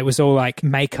Asians, and it was all like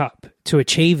makeup to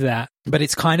achieve that. But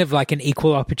it's kind of like an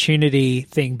equal opportunity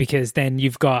thing because then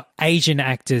you've got Asian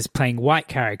actors playing white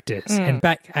characters and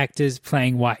black actors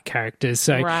playing white characters.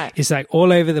 So it's like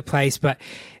all over the place, but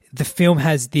the film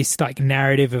has this like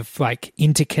narrative of like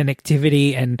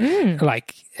interconnectivity and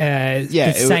like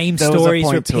the same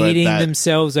stories repeating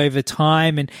themselves over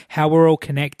time and how we're all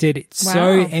connected. It's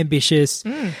so ambitious,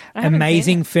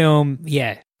 amazing film.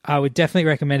 Yeah, I would definitely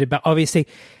recommend it, but obviously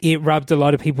it rubbed a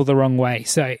lot of people the wrong way.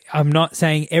 So I'm not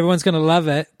saying everyone's going to love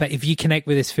it, but if you connect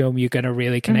with this film, you're going to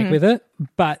really connect with it.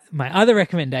 But my other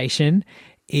recommendation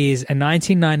is a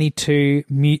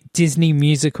 1992 Disney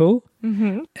musical. A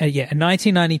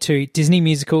 1992 Disney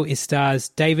musical. It stars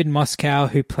David Moscow,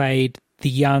 who played the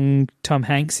young Tom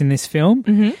Hanks in this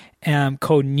film,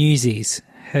 called Newsies.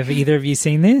 Have either of you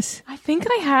seen this? I think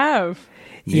I have.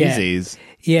 Newsies.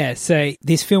 Yeah, so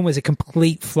this film was a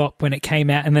complete flop when it came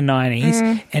out in the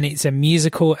 90s, and it's a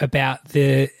musical about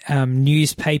the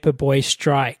newspaper boy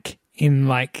strike in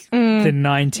like the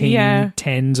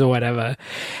 1910s or whatever.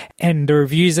 And the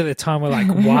reviews at the time were like,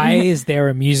 why is there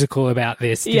a musical about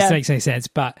this? This makes no sense.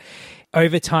 But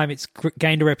over time, it's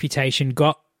gained a reputation,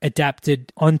 got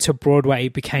adapted onto Broadway,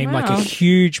 became like a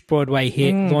huge Broadway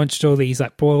hit, launched all these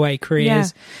like Broadway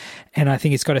careers. And I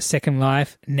think it's got a second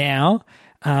life now.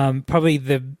 Probably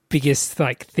the biggest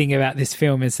like thing about this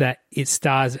film is that it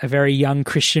stars a very young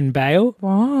Christian Bale.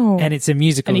 Wow. And it's a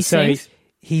musical. And he sings?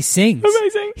 He sings.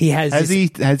 Amazing. He has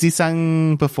he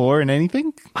sung before in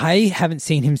anything? I haven't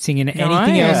seen him sing in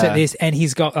anything else at this, and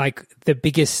he's got like the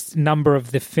biggest number of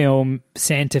the film,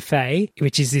 Santa Fe,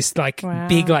 which is this like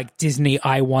big like Disney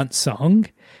I Want song,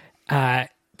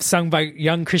 sung by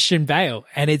young Christian Bale,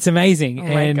 and it's amazing.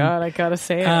 Oh my God, I gotta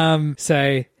see it.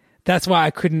 So that's why I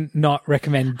couldn't not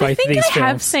recommend both of these films. I think I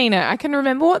have seen it. I can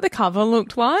remember what the cover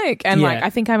looked like. And like,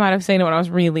 I think I might have seen it when I was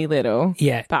really little.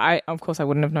 Yeah. But of course I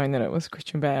wouldn't have known that it was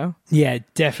Christian Bale. Yeah,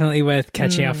 definitely worth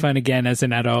catching up on again as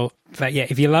an adult. But yeah,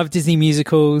 if you love Disney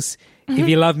musicals, if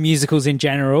you love musicals in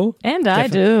general. And I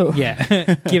do.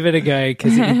 Yeah, give it a go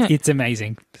because it's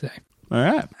amazing. So.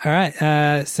 All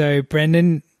right. So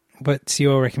Brendan, what's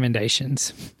your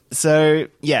recommendations? So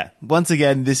yeah, once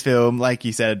again, this film, like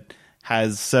you said,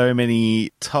 has so many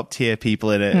top tier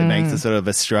people in it. It makes it sort of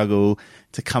a struggle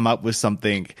to come up with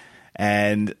something.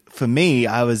 And for me,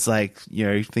 I was like,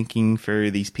 thinking through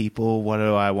these people. What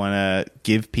do I want to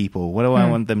give people? What do I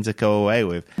want them to go away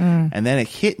with? And then it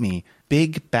hit me.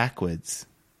 Big backwards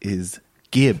is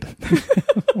Gibb. This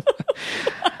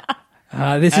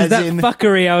is that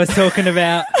fuckery I was talking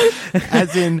about.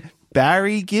 As in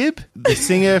Barry Gibb, the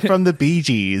singer from the Bee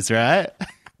Gees, right?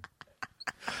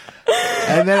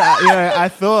 And then, I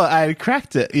thought I had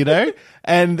cracked it,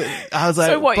 and I was like...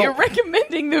 So what, you're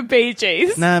recommending the Bee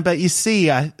Gees? No, but you see,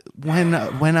 when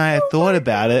I thought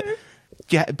about it,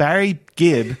 Barry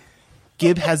Gibb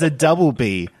has a double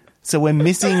B. So we're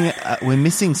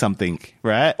missing something,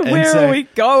 right? Where are we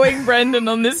going, Brendan,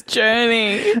 on this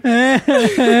journey?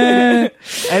 But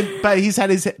he's had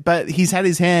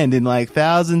his hand in like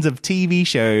thousands of TV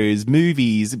shows,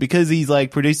 movies, because he's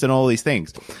like produced on all these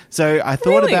things. So I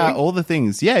thought about all the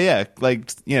things. Yeah,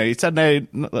 like Saturday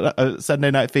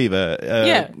Night Fever.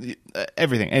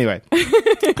 Everything. Anyway,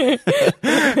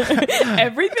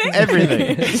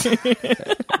 everything.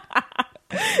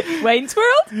 Wayne's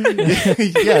World?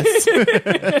 Yes.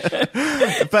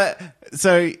 But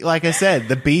so, like I said,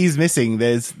 the B's missing.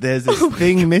 There's this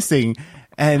thing missing.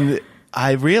 And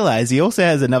I realized he also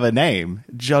has another name,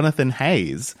 Jonathan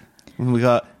Hayes. And we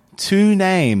got two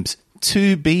names,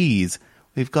 two B's.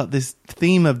 We've got this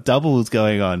theme of doubles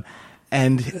going on.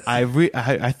 And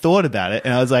I thought about it,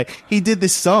 and I was like, he did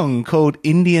this song called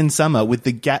Indian Summer with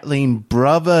the Gatlin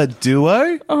Brother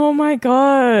duo. Oh, my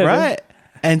God. Right?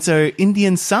 And so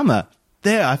Indian Summer,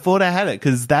 there, I thought I had it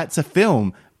because that's a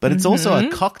film, but it's also a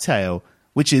cocktail,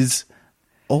 which is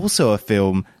also a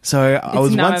film. So I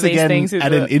was once again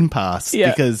at an impasse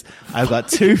because I've got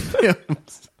two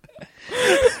films.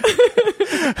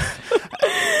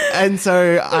 And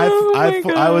so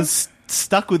I was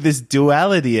stuck with this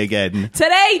duality again.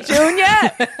 Today,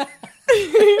 Junior!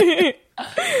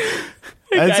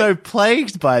 And so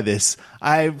plagued by this,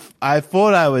 I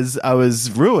thought I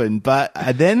was ruined, but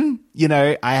then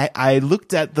I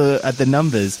looked at the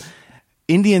numbers.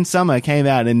 Indian Summer came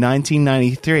out in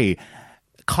 1993.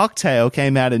 Cocktail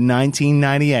came out in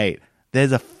 1998.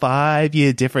 There's a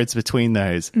 5-year difference between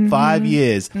those. 5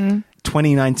 years.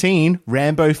 2019,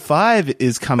 Rambo 5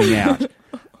 is coming out.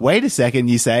 Wait a second,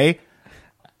 you say.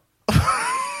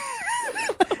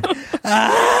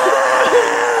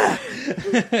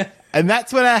 And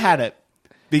that's when I had it,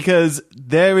 because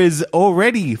there is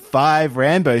already 5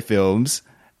 Rambo films,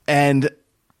 and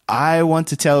I want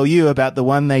to tell you about the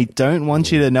one they don't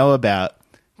want you to know about.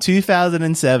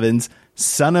 2007's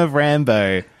Son of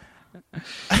Rambo.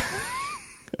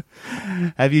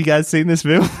 Have you guys seen this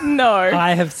film? No.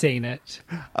 I have seen it.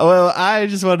 Well, I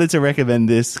just wanted to recommend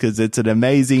this because it's an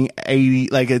amazing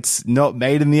 80s, like it's not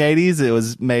made in the 80s. It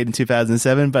was made in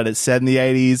 2007, but it's set in the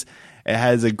 80s. It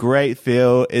has a great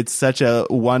feel. It's such a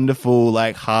wonderful,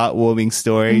 like, heartwarming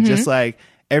story. Just like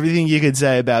everything you could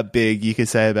say about Big, you could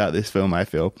say about this film, I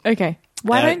feel. Okay.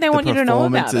 Why don't they want you to know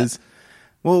about it?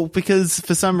 Well, because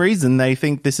for some reason they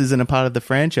think this isn't a part of the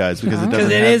franchise because it doesn't.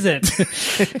 Because it isn't.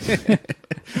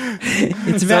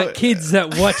 It's about kids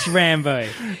that watch Rambo.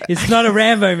 It's not a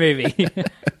Rambo movie.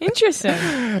 Interesting.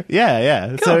 Yeah.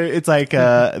 Cool. So it's like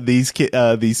these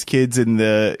kids in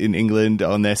England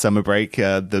on their summer break.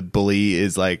 The bully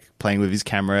is like playing with his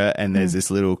camera, and there's this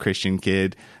little Christian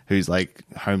kid who's like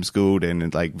homeschooled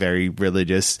and like very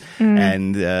religious,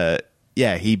 and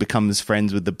he becomes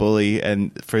friends with the bully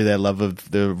and through their love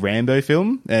of the Rambo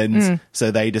film, and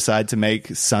so they decide to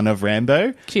make Son of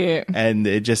Rambo. Cute. And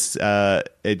it just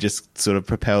sort of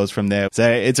propels from there.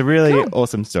 So it's a really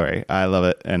awesome story. I love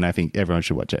it, and I think everyone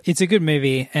should watch it. It's a good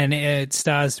movie, and it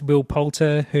stars Will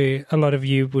Poulter, who a lot of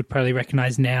you would probably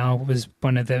recognize now was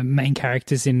one of the main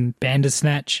characters in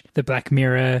Bandersnatch, the Black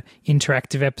Mirror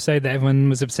interactive episode that everyone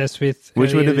was obsessed with.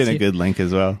 Which would have been a a good link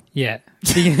as well. Yeah.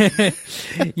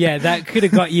 Yeah, that could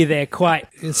have got you there quite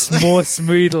more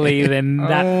smoothly than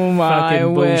that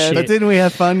fucking bullshit. But didn't we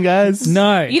have fun, guys?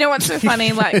 No. You know what's so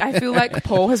funny? Like, I feel like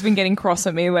Paul has been getting cross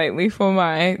at me lately for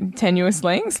my tenuous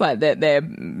links, like that they're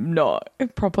not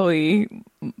properly,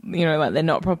 like they're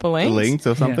not proper links. Linked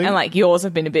or something. And like yours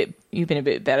you've been a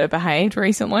bit better behaved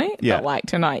recently. Yeah. But like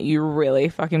tonight, you really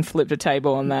fucking flipped a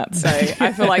table on that. So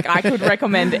I feel like I could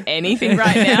recommend anything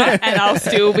right now, and I'll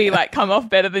still be like come off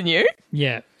better than you.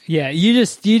 Yeah. Yeah, you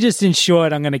just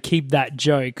ensured I'm going to keep that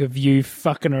joke of you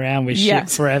fucking around with shit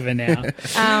forever now.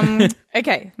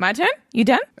 Okay, my turn. You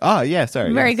done? Oh, yeah,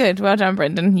 sorry. Very good. Well done,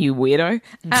 Brendan, you weirdo.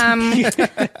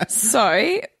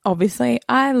 So, obviously,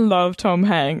 I love Tom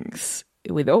Hanks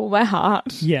with all my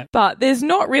heart. Yeah. But there's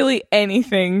not really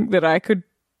anything that I could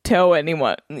tell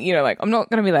anyone. Like, I'm not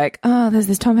going to be like, oh, there's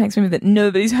this Tom Hanks movie that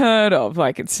nobody's heard of.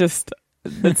 Like, it's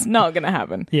not going to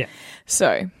happen. Yeah.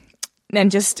 So...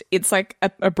 And it's like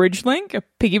a bridge link, a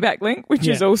piggyback link, which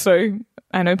is also,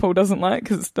 I know Paul doesn't like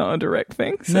because it's not a direct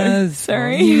thing. So, no,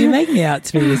 sorry. You make me out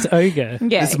to be this ogre.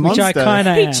 Yeah. This which I kind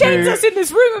of He chains us in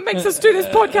this room and makes us do this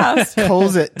podcast.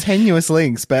 Calls it tenuous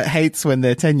links, but hates when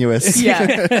they're tenuous.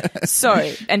 Yeah.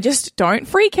 So, and just don't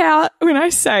freak out when I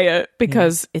say it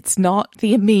because it's not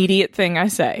the immediate thing I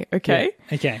say, okay?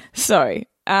 Yeah. Okay. So...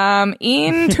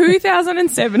 in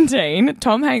 2017,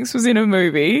 Tom Hanks was in a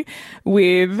movie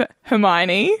with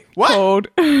Hermione called...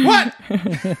 What?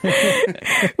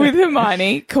 with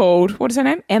Hermione called... What is her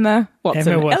name? Emma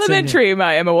Watson. Emma Watson, Elementary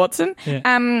Emma Watson.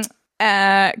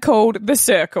 Yeah. Called The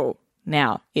Circle.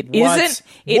 Now, it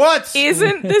What?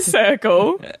 isn't The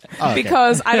Circle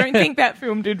because I don't think that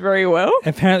film did very well.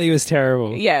 Apparently it was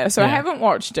terrible. Yeah, so I haven't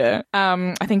watched it.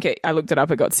 I think I looked it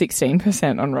up. It got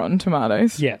 16% on Rotten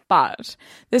Tomatoes. Yeah. But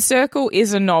The Circle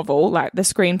is a novel. Like, the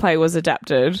screenplay was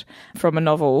adapted from a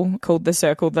novel called The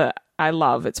Circle that I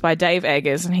love. It's by Dave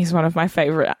Eggers, and he's one of my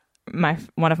favorite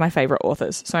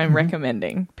authors. So I'm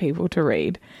recommending people to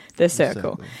read The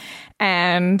Circle.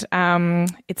 And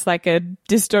it's like a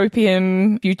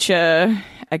dystopian future.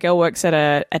 A girl works at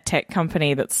a tech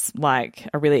company that's like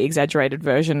a really exaggerated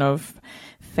version of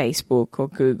Facebook or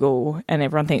Google, and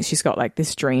everyone thinks she's got like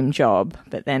this dream job,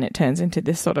 but then it turns into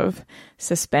this sort of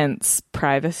suspense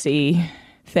privacy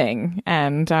thing.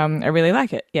 And I really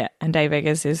like it. Yeah. And Dave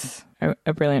Eggers is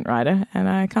a brilliant writer, and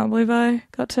I can't believe I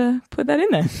got to put that in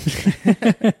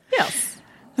there. Yes.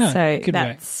 So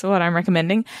that's what I'm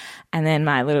recommending. And then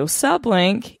my little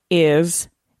sub-link is,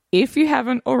 if you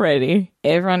haven't already,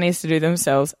 everyone needs to do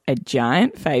themselves a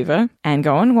giant favor and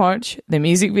go and watch the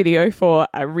music video for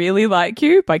I Really Like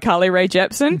You by Carly Rae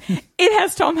Jepsen. It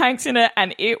has Tom Hanks in it,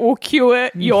 and it will cure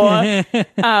your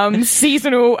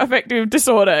seasonal affective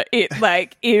disorder. It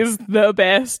is the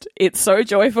best. It's so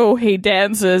joyful. He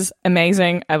dances.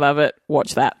 Amazing. I love it.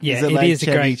 Watch that. Yeah, is it like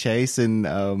Chevy Chase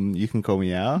and You Can Call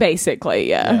Me Out? Basically,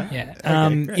 yeah.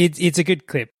 Okay, it's a good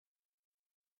clip.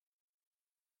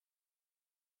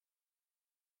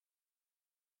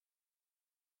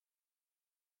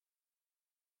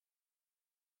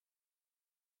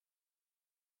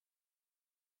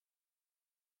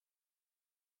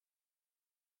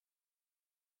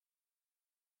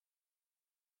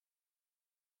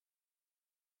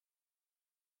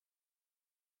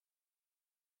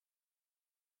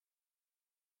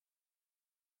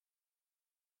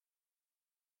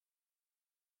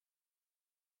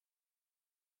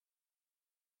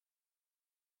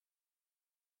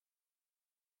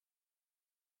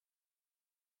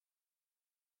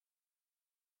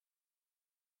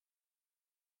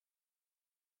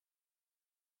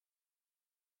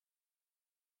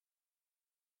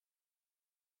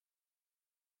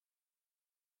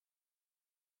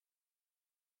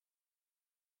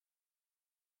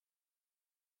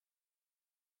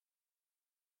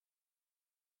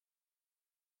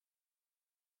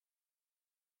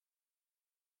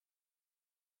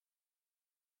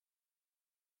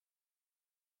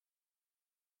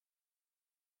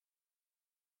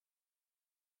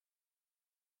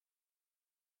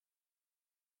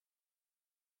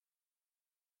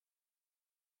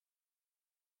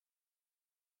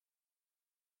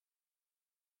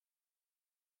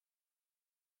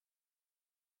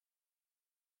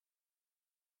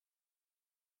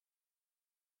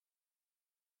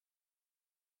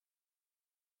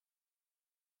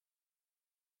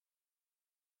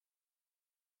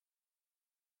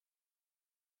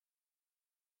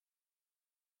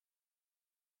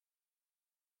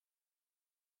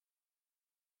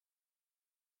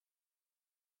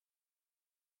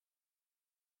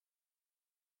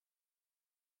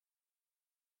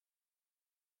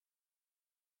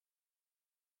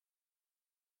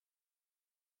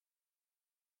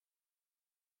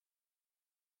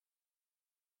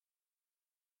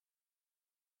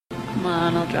 Come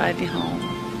on, I'll drive you home.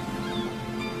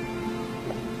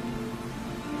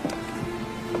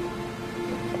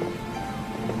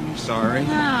 I'm sorry.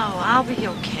 No, I'll be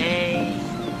okay.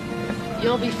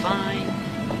 You'll be fine.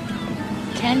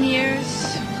 10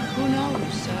 years, who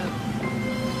knows?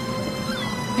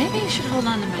 Maybe you should hold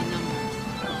on to my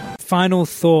number. Final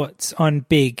thoughts on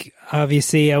Big.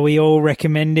 Obviously, are we all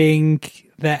recommending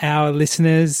that our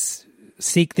listeners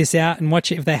seek this out and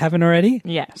watch it if they haven't already?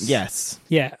 Yes. Yes.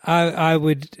 Yeah, I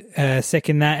would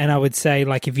second that, and I would say,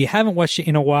 like, if you haven't watched it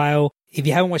in a while, if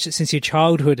you haven't watched it since your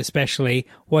childhood especially,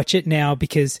 watch it now,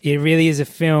 because it really is a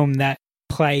film that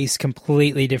plays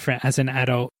completely different as an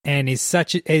adult and is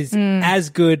as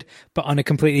good but on a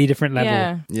completely different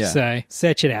level. Yeah. So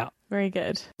search it out. Very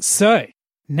good. So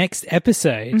next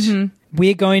episode,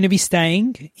 we're going to be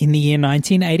staying in the year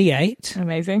 1988.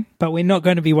 Amazing. But we're not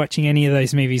going to be watching any of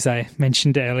those movies I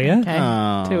mentioned earlier. Okay.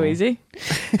 Oh. Too easy.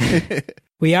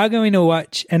 We are going to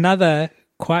watch another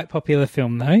quite popular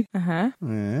film, though. Uh-huh.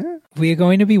 Yeah. We are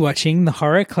going to be watching the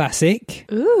horror classic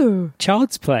Ooh.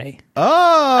 Child's Play.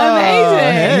 Oh, Amazing.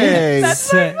 hey. That's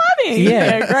so funny.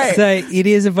 Yeah, Great. So it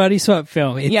is a body swap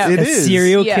film. It's Yeah. It a is.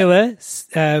 serial Yeah. killer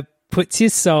puts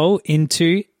his soul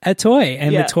into a toy,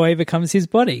 and Yeah. the toy becomes his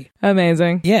body.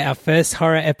 Amazing. Yeah, our first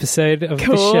horror episode of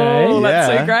Cool. the show. That's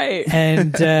Yeah. so great.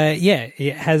 And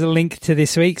it has a link to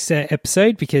this week's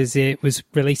episode because it was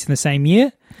released in the same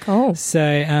year. Oh. So,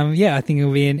 I think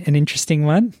it'll be an interesting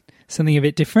one. Something a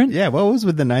bit different. Yeah, what was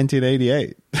with the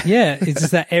 1988? Yeah, it's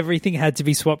just that everything had to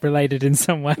be swap related in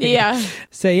some way. Yeah.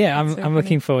 So I'm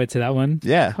looking forward to that one.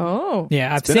 Yeah. Oh.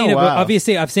 Yeah, I've It's been seen a it. while.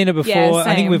 Obviously, I've seen it before. Yeah,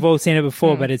 I think same. we've all seen it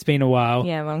before, but it's been a while.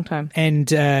 Yeah, long time. And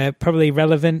probably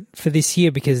relevant for this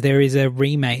year because there is a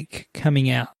remake coming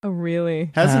out. Oh,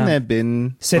 really? Hasn't there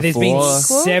been So there's been before?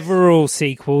 several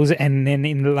sequels, and then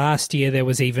in the last year there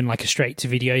was even like a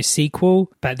straight-to-video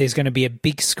sequel, but there's going to be a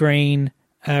big screen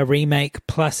remake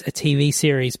plus a TV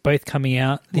series both coming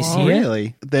out this Oh, year.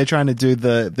 really? They're trying to do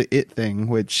the It thing,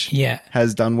 which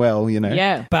has done well, you know?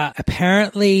 Yeah. But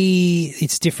apparently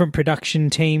it's different production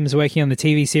teams working on the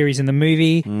TV series and the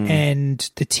movie, and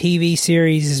the TV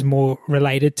series is more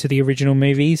related to the original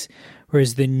movies,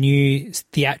 whereas the new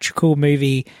theatrical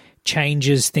movie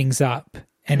changes things up,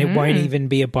 and it won't even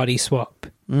be a body swap.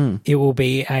 It will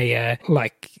be a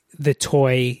the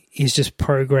toy is just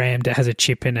programmed, it has a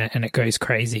chip in it, and it goes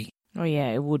crazy. Oh, yeah,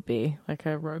 it would be like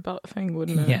a robot thing,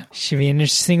 wouldn't it? Yeah, should be an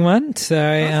interesting one.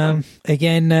 So,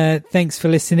 again, thanks for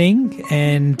listening,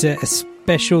 and a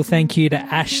special thank you to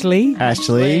Ashley.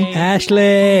 Ashley.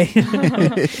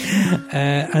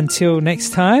 Until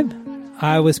next time,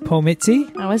 I was Paul Mitzi.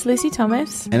 I was Lucy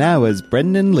Thomas. And I was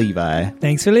Brendan Levi.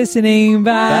 Thanks for listening.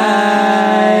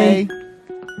 Bye. Bye.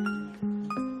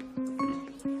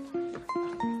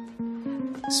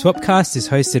 Swapcast is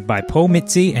hosted by Paul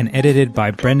Mitzi and edited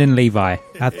by Brendan Levi.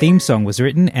 Our theme song was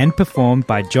written and performed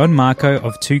by John Marco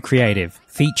of 2 Creative,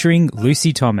 featuring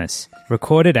Lucy Thomas.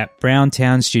 Recorded at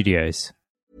Browntown Studios.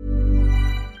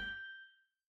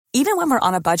 Even when we're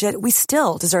on a budget, we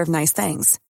still deserve nice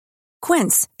things.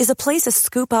 Quince is a place to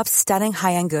scoop up stunning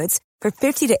high-end goods for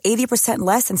 50 to 80%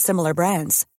 less than similar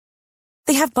brands.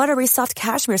 They have buttery soft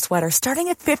cashmere sweaters starting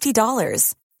at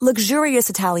 $50, luxurious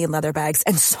Italian leather bags,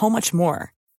 and so much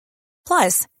more.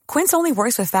 Plus, Quince only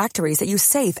works with factories that use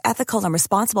safe, ethical, and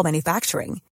responsible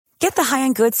manufacturing. Get the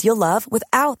high-end goods you'll love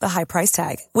without the high price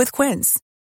tag with Quince.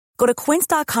 Go to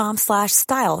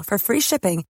quince.com/style for free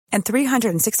shipping and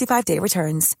 365-day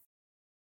returns.